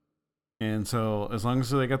expensive. And so as long as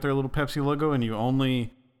they got their little Pepsi logo and you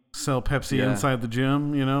only sell Pepsi inside the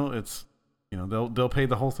gym, it's, they'll pay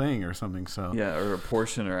the whole thing or something. So yeah, or a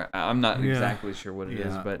portion, or I'm not exactly sure what it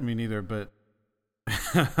is, but me neither. But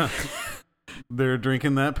they're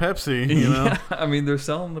drinking that Pepsi, I mean, they're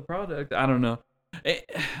selling the product. I don't know,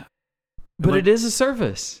 but it is a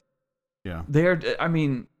service. Yeah, I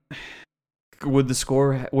mean, would the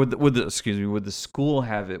school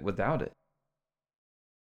have it without it?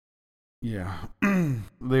 Yeah,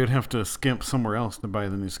 they would have to skimp somewhere else to buy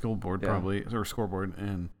the new school board, probably, or scoreboard,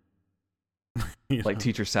 and like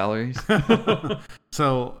teacher salaries.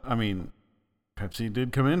 So, I mean, Pepsi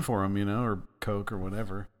did come in for them, or Coke or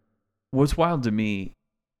whatever. What's wild to me,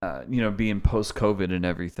 being post-COVID and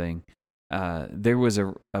everything, there was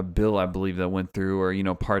a bill, I believe, that went through,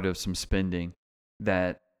 or, part of some spending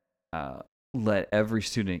that let every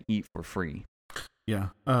student eat for free. Yeah.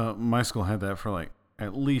 My school had that for like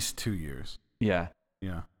at least 2 years. Yeah.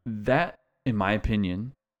 Yeah. That, in my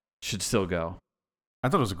opinion, should still go. I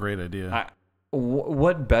thought it was a great idea.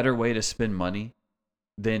 What better way to spend money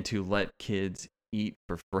than to let kids eat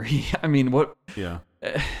for free? I mean, what? Yeah.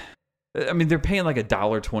 I mean, they're paying like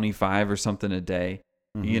 $1.25 or something a day,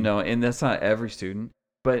 Mm-hmm. and that's not every student.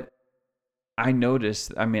 But I noticed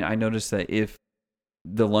that if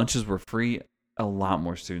the lunches were free, a lot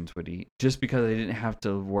more students would eat just because they didn't have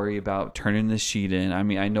to worry about turning the sheet in. I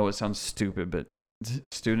mean, I know it sounds stupid, but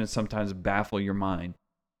students sometimes baffle your mind.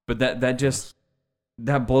 But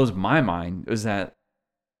that blows my mind, is that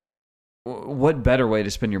what better way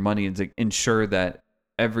to spend your money and to ensure that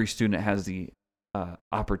every student has the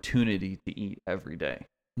opportunity to eat every day.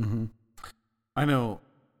 Mm-hmm. I know.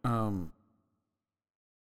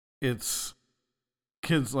 It's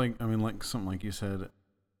kids like something like you said.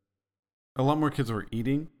 A lot more kids were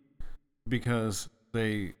eating because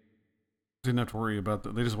they didn't have to worry about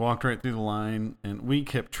that. They just walked right through the line, and we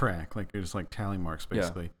kept track. Like they're just like tally marks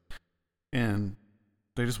basically, and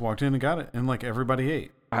they just walked in and got it, and like everybody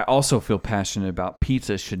ate. I also feel passionate about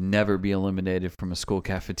pizza should never be eliminated from a school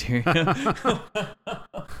cafeteria.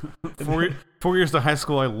 4 years to high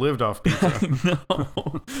school, I lived off pizza.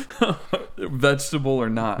 No. Vegetable or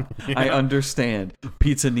not, I understand.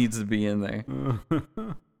 Pizza needs to be in there.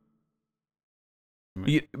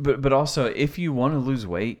 But also, if you want to lose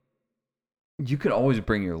weight, you can always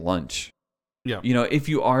bring your lunch. Yeah. If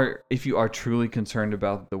you are truly concerned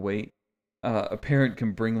about the weight, a parent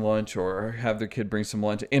can bring lunch or have their kid bring some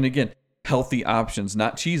lunch. And again, healthy options,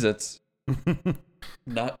 not Cheez-Its,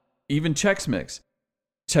 not even Chex Mix.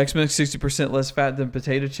 Chex Mix, 60% less fat than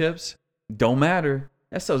potato chips. Don't matter.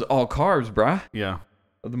 That's all carbs, brah. Yeah.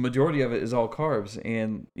 The majority of it is all carbs.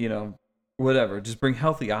 And, whatever. Just bring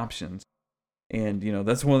healthy options. And,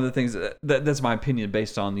 that's one of the things that's my opinion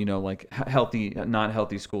based on, like healthy, not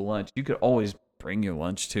healthy school lunch. You could always bring your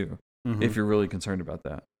lunch too, if you're really concerned about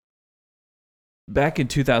that. Back in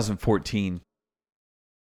 2014,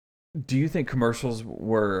 do you think commercials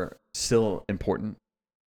were still important?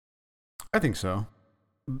 I think so.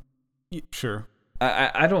 Sure.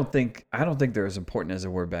 I don't think they're as important as they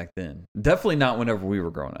were back then. Definitely not whenever we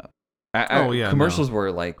were growing up. Commercials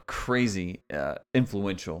were like crazy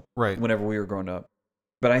influential, right? Whenever we were growing up.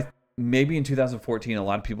 But maybe in 2014, a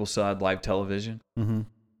lot of people still had live television. Mm-hmm.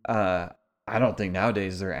 I don't think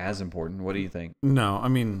nowadays they're as important. What do you think? No, I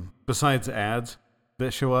mean, besides ads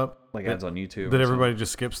that show up, like ads on YouTube that everybody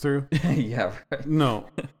just skips through. Yeah, right. No,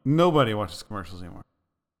 nobody watches commercials anymore.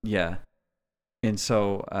 Yeah, and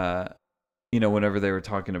so whenever they were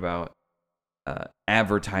talking about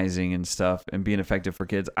advertising and stuff and being effective for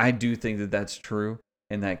kids, I do think that that's true,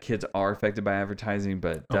 and that kids are affected by advertising,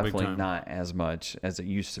 but definitely not as much as it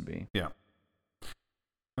used to be. Yeah.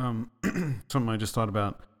 Something I just thought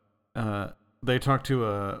about. They talked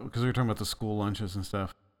to because we were talking about the school lunches and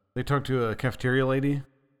stuff. They talked to a cafeteria lady,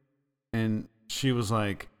 and she was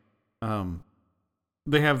like,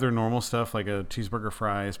 they have their normal stuff like a cheeseburger,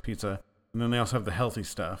 fries, pizza, and then they also have the healthy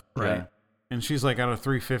stuff, right? Yeah. And she's like, out of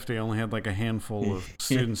 350, I only had like a handful of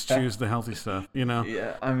students choose the healthy stuff,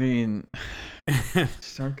 Yeah, I mean,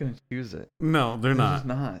 just aren't going to choose it. No, they're not.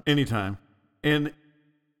 Not. Anytime. And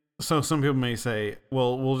so some people may say,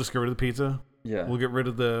 well, we'll just get rid of the pizza. Yeah. We'll get rid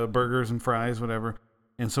of the burgers and fries, whatever.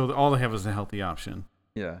 And so all they have is the healthy option.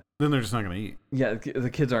 Yeah. Then they're just not going to eat. Yeah,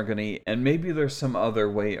 the kids aren't going to eat. And maybe there's some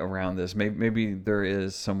other way around this. Maybe there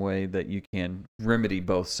is some way that you can remedy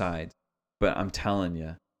both sides. But I'm telling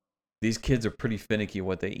you, these kids are pretty finicky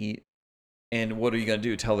what they eat. And what are you going to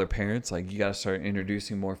do? Tell their parents, like, you got to start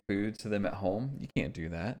introducing more food to them at home? You can't do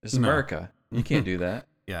that. It's America. You can't do that.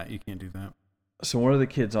 Yeah, you can't do that. So one of the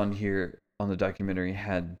kids on here on the documentary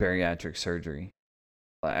had bariatric surgery.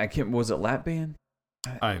 Was it lap band?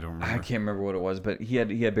 I don't remember. I can't remember what it was, but he had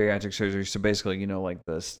bariatric surgery. So basically, like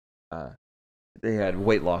this, they had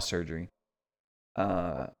weight loss surgery.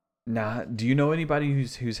 Now, do you know anybody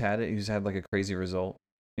who's had it? Who's had like a crazy result?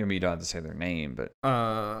 You don't have to say their name, but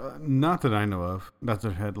not that I know of. Not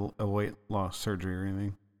that had a weight loss surgery or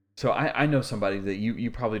anything. So I know somebody that you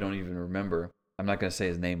probably don't even remember. I'm not going to say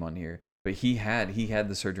his name on here, but he had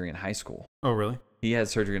the surgery in high school. Oh, really? He had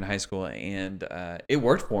surgery in high school, and it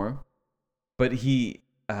worked for him. But he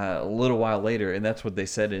a little while later, and that's what they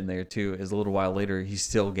said in there too, is a little while later he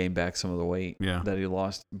still gained back some of the weight that he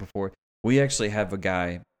lost before. We actually have a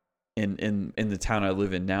guy in the town I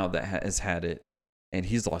live in now that has had it, and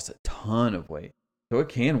he's lost a ton of weight. So it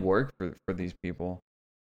can work for these people.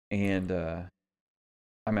 And I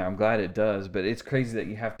mean, I'm glad it does, but it's crazy that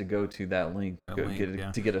you have to go to that length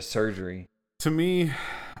to get a surgery. To me,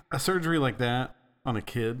 a surgery like that on a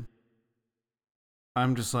kid,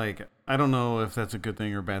 I'm just like, I don't know if that's a good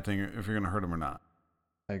thing or a bad thing, or if you're going to hurt him or not.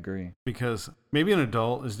 I agree. Because maybe an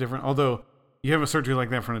adult is different. Although you have a surgery like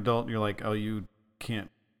that for an adult, you're like, oh, you can't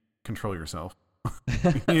control yourself.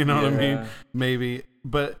 You know what I mean? Maybe.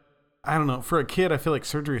 But I don't know. For a kid, I feel like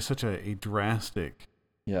surgery is such a drastic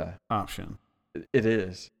option. It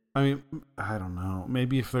is. I mean, I don't know.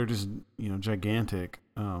 Maybe if they're just, gigantic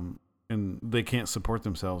and they can't support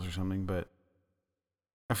themselves or something. But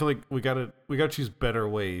I feel like we gotta choose better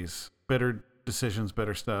ways, better decisions,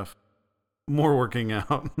 better stuff, more working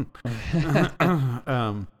out.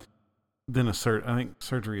 Than I think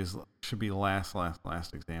surgery should be last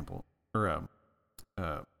example or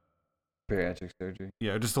bariatric surgery.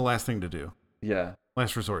 Yeah, just the last thing to do. Yeah,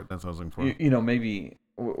 last resort. That's what I was looking for. Maybe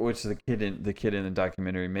which the kid in the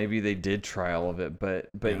documentary. Maybe they did try all of it, but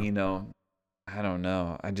I don't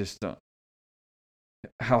know. I just don't.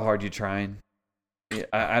 How hard you trying?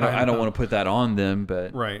 I don't want to put that on them,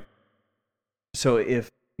 but right. So if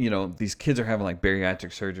these kids are having like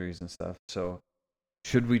bariatric surgeries and stuff, so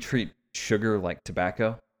should we treat sugar like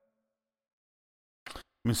tobacco? I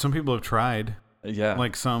mean, some people have tried. Yeah.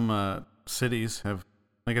 Like some cities have,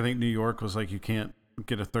 like I think New York was like you can't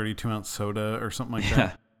get a 32-ounce soda or something like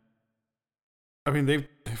that. I mean, they've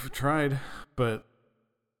tried, but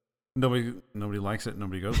nobody likes it.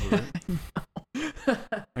 Nobody goes with it.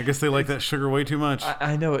 I guess they like that sugar way too much.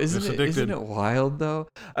 I know. Isn't it wild though?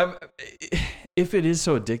 If it is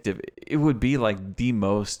so addictive, it would be like the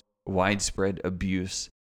most widespread abuse.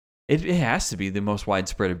 It has to be the most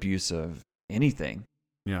widespread abuse of anything.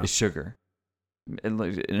 Yeah, is sugar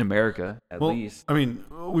in America at least. I mean,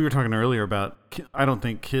 we were talking earlier about. I don't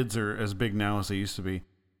think kids are as big now as they used to be,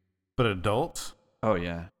 but adults. Oh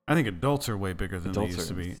yeah, I think adults are way bigger than adults they used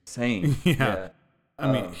to be. Insane. Yeah.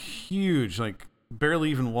 I mean, huge, like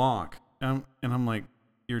barely even walk. And I'm like,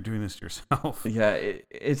 you're doing this to yourself. Yeah,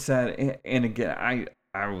 it's that. And again,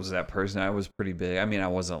 I was that person. I was pretty big. I mean, I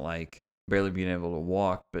wasn't like barely being able to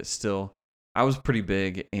walk, but still, I was pretty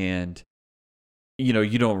big. And you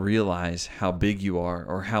don't realize how big you are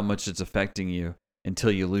or how much it's affecting you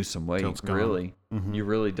until you lose some weight. Really, you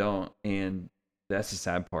really don't. And that's the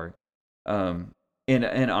sad part. And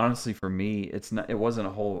honestly, for me, it wasn't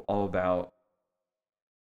all about.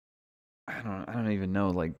 I don't even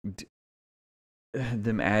know, like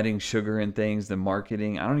them adding sugar and things, the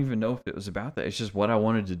marketing. I don't even know if it was about that. It's just what I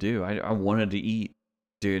wanted to do. I wanted to eat,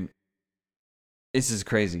 dude. This is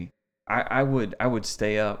crazy. I would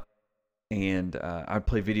stay up and I'd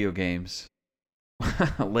play video games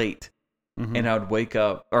late, and I would wake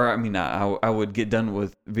up, or I mean, I would get done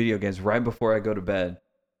with video games right before I go to bed.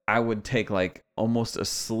 I would take like almost a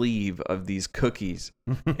sleeve of these cookies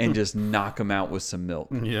and just knock them out with some milk.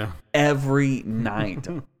 Yeah. Every night,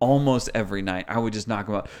 almost every night, I would just knock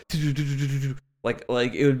them out. Like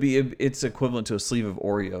it would be, it's equivalent to a sleeve of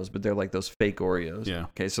Oreos, but they're like those fake Oreos. Yeah.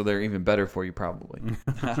 Okay, so they're even better for you probably.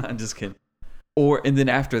 I'm just kidding. And then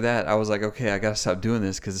after that, I was like, okay, I gotta stop doing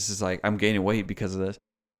this because this is like I'm gaining weight because of this.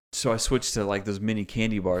 So I switched to like those mini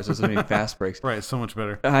candy bars, those mini fast breaks. Right, so much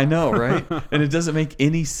better. I know, right? And it doesn't make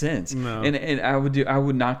any sense. No. And I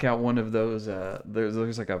would knock out one of those.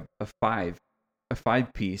 There's like a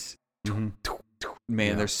 5-piece.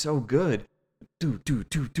 Man, they're so good. Do.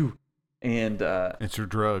 And it's your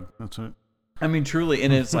drug. That's it. I mean, truly,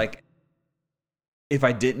 and it's like if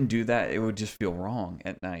I didn't do that, it would just feel wrong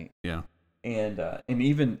at night. Yeah. And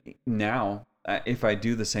even now. If I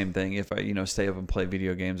do the same thing, if I stay up and play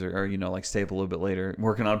video games or like stay up a little bit later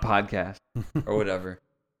working on a podcast or whatever,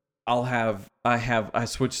 I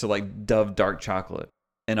switch to like Dove dark chocolate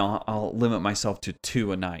and I'll limit myself to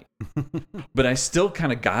 2 a night, but I still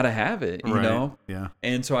kind of gotta have it, you know? Yeah.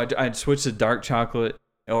 And so I'd switch to dark chocolate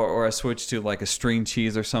or I switch to like a string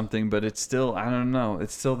cheese or something, but it's still, I don't know.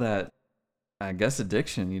 It's still that, I guess,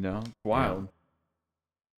 addiction, It's wild.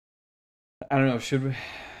 Yeah. I don't know.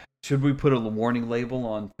 Should we put a warning label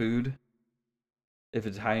on food if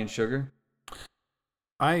it's high in sugar?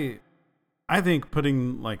 I think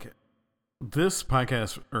putting like this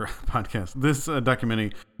this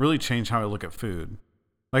documentary really changed how I look at food.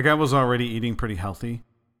 Like I was already eating pretty healthy,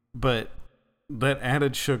 but that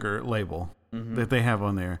added sugar label that they have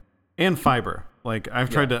on there and fiber. Like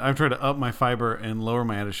I've tried to up my fiber and lower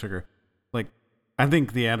my added sugar. Like I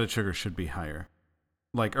think the added sugar should be higher.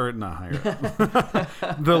 Like, or not higher.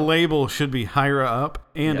 The label should be higher up,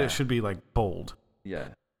 and it should be like bold. Yeah.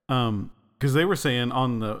 Because they were saying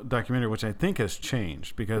on the documentary, which I think has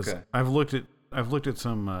changed, because I've looked at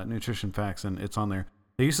some nutrition facts, and it's on there.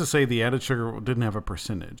 They used to say the added sugar didn't have a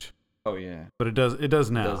percentage. Oh yeah. But it does. It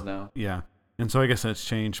does now. It does now. Yeah. And so I guess that's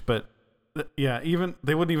changed. But even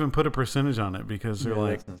they wouldn't even put a percentage on it because they're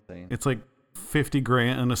like, that's insane. It's like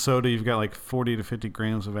in a soda, you've got like 40 to 50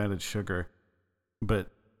 grams of added sugar. But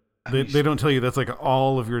I they don't tell you that's like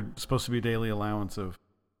all of your supposed to be daily allowance of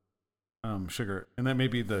sugar. And that may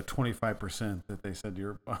be the 25% that they said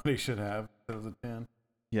your body should have instead of the 10.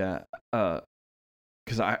 Yeah.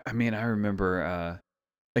 Because I remember,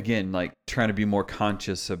 again, like trying to be more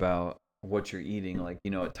conscious about what you're eating, like,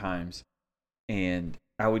 at times. And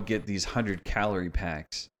I would get these 100-calorie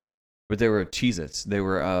packs, but they were of Cheez-Its. They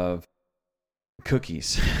were of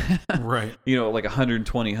cookies. Right. Like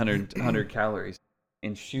 120, 100 calories.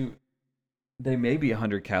 And shoot, they may be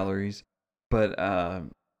 100 calories, but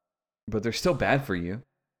they're still bad for you.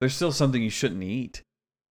 They're still something you shouldn't eat.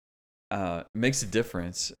 Makes a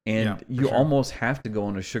difference. And you sure. almost have to go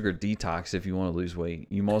on a sugar detox if you want to lose weight.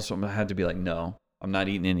 You almost have to be like, no, I'm not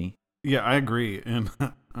eating any. Yeah, I agree. And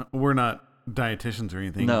we're not dietitians or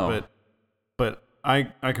anything. No. But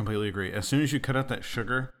I completely agree. As soon as you cut out that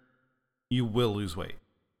sugar, you will lose weight.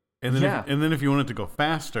 And then if you want it to go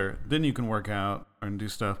faster, then you can work out and do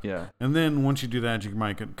stuff. Yeah. And then once you do that, you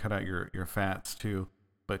might cut out your fats too.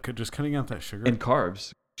 But just cutting out that sugar and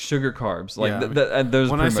carbs, sugar carbs, like those.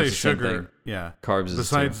 When pretty I say much the same sugar, thing. yeah, Carbs.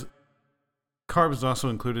 Besides, carbs is also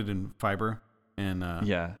included in fiber, and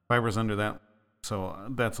fiber's under that, so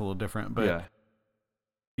that's a little different. But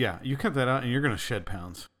yeah, you cut that out, and you're gonna shed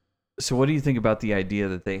pounds. So, what do you think about the idea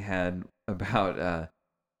that they had about,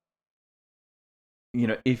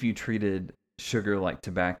 if you treated sugar like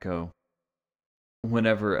tobacco,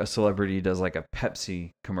 whenever a celebrity does like a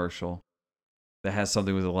Pepsi commercial that has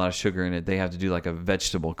something with a lot of sugar in it, they have to do like a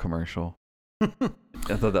vegetable commercial. I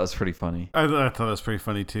thought that was pretty funny. I thought that was pretty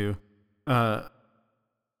funny too. I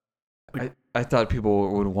thought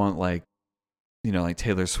people would want like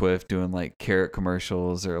Taylor Swift doing like carrot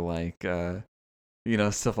commercials or like,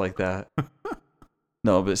 stuff like that.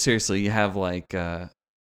 No, but seriously, you have like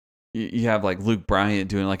Luke Bryant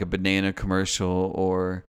doing like a banana commercial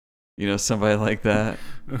or, somebody like that.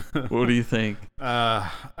 What do you think? I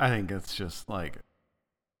think it's just like,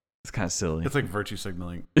 it's kind of silly. It's like virtue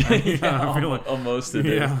signaling. I feel like almost it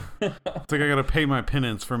is. It's like I got to pay my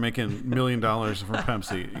penance for making $1 million for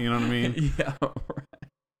Pepsi. You know what I mean? Yeah. Right.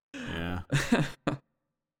 Yeah.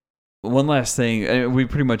 One last thing. We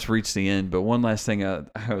pretty much reached the end, but one last thing I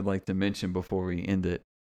would like to mention before we end it.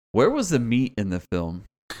 Where was the meat in the film?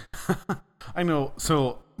 I know.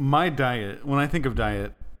 So my diet, when I think of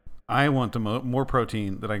diet, I want the more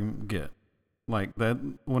protein that I can get. Like that,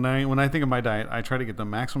 when I think of my diet, I try to get the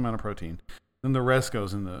maximum amount of protein. Then the rest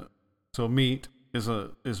goes in the. So meat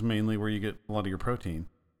is mainly where you get a lot of your protein.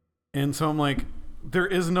 And so I'm like, there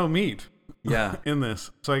is no meat. Yeah. In this,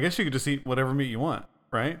 so I guess you could just eat whatever meat you want,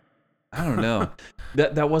 right? I don't know.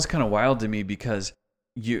 That was kind of wild to me because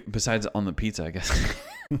besides on the pizza, I guess.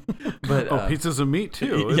 But pizza's a meat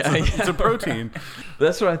too. It's a protein.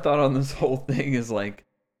 That's what I thought on this whole thing is like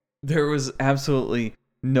there was absolutely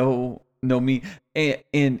no meat,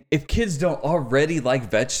 and if kids don't already like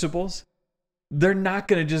vegetables, they're not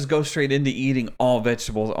gonna just go straight into eating all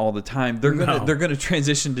vegetables all the time. They're gonna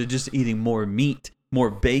transition to just eating more meat,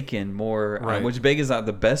 more bacon, more which bacon's not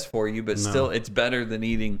the best for you, but still it's better than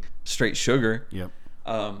eating straight sugar. Yep.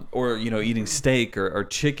 Or eating steak or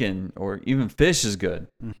chicken or even fish is good.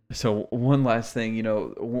 So one last thing,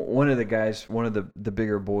 one of the guys, one of the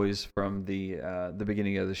bigger boys from the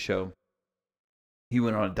beginning of the show, he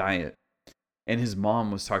went on a diet, and his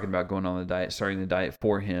mom was talking about going on the diet, starting the diet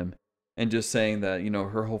for him, and just saying that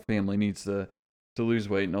her whole family needs to lose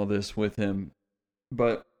weight and all this with him.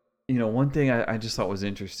 But one thing I just thought was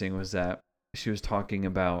interesting was that she was talking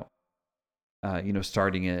about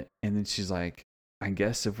starting it, and then she's like, I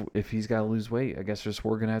guess if he's got to lose weight, I guess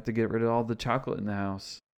we're going to have to get rid of all the chocolate in the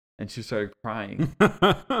house. And she started crying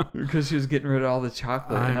because she was getting rid of all the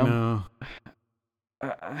chocolate. I know.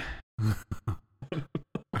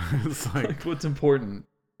 It's like, what's important?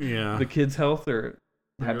 Yeah. The kid's health or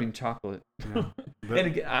having chocolate? Yeah. And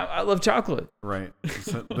again, I love chocolate. Right.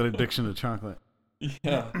 That addiction to chocolate.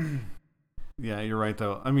 Yeah. Yeah, you're right,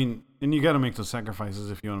 though. I mean, and you got to make those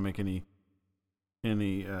sacrifices if you want to make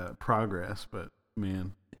any progress, but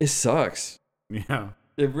man, it sucks. Yeah,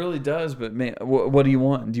 it really does. But man, what do you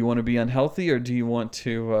want? Do you want to be unhealthy, or do you want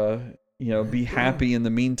to be happy in the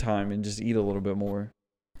meantime and just eat a little bit more,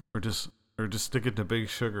 or just stick it to big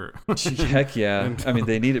sugar? Heck yeah. I mean,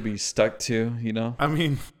 they need to be stuck to. I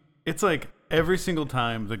mean, it's like every single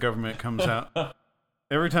time the government comes out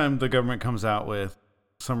with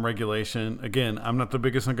some regulation. Again, I'm not the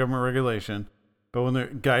biggest on government regulation, but when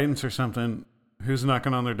there's guidance or something, who's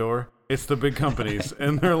knocking on their door? It's the big companies.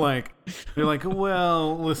 And they're like,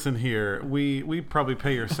 well, listen here, we probably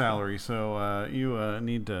pay your salary, so you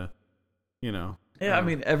need to you know. Yeah, I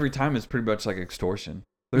mean, every time it's pretty much like extortion.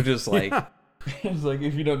 They're just like, it's like,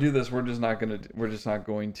 if you don't do this, we're just not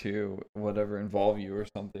going to whatever involve you or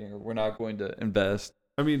something, or we're not going to invest.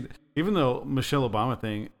 I mean, even though Michelle Obama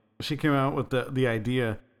thing, she came out with the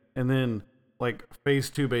idea, and then like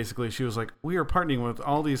phase 2, basically, she was like, we are partnering with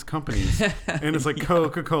all these companies, and it's like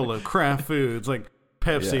Coca-Cola, Kraft Foods, like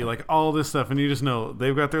Pepsi, like all this stuff, and you just know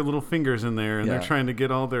they've got their little fingers in there, and they're trying to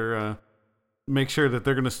get all their make sure that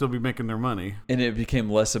they're going to still be making their money. And it became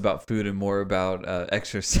less about food and more about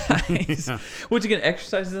exercise. Which again,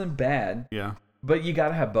 exercise isn't bad. Yeah. But you got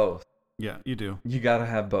to have both. Yeah, you do. You got to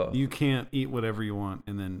have both. You can't eat whatever you want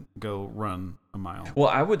and then go run a mile. Well,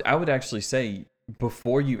 I would actually say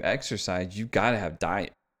before you exercise, you got to have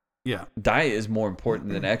diet. Yeah. Diet is more important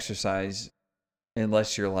than exercise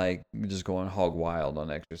unless you're like just going hog wild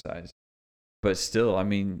on exercise. But still, I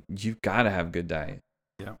mean, you've got to have good diet.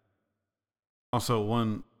 Yeah. Also,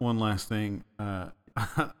 one last thing.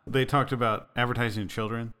 They talked about advertising to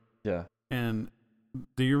children. Yeah. And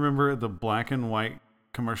do you remember the black and white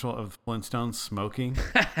commercial of Flintstones smoking?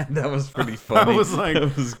 That was pretty funny. I was like,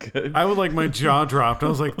 that was good. I was like, my jaw dropped. I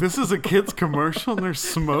was like, this is a kid's commercial and they're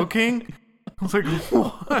smoking? I was like,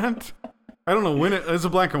 what? I don't know when it's a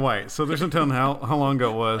black and white, so there's no telling how long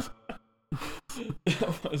ago it was.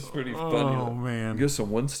 That was pretty funny. Oh, man. You get some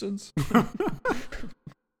Winstons?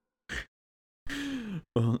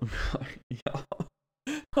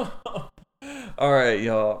 All right,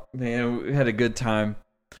 y'all. Man, we had a good time.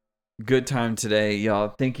 Good time today, y'all.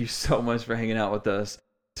 Thank you so much for hanging out with us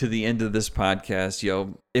to the end of this podcast,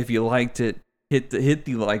 yo. If you liked it, hit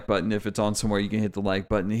the like button. If it's on somewhere, you can hit the like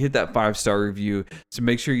button. Hit that 5-star review. So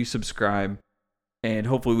make sure you subscribe, and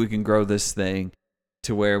hopefully we can grow this thing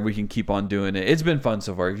to where we can keep on doing it. It's been fun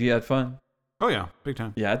so far. Have you had fun? Oh yeah, big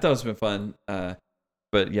time. Yeah, I thought it's been fun.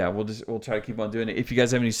 But yeah, we'll try to keep on doing it. If you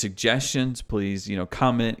guys have any suggestions, please,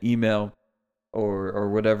 comment, email, or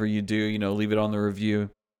whatever you do, leave it on the review,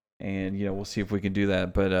 and we'll see if we can do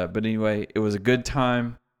that. But anyway, it was a good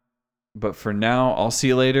time. But for now, I'll see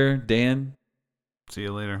you later, Dan. See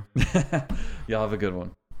you later. Y'all have a good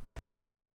one.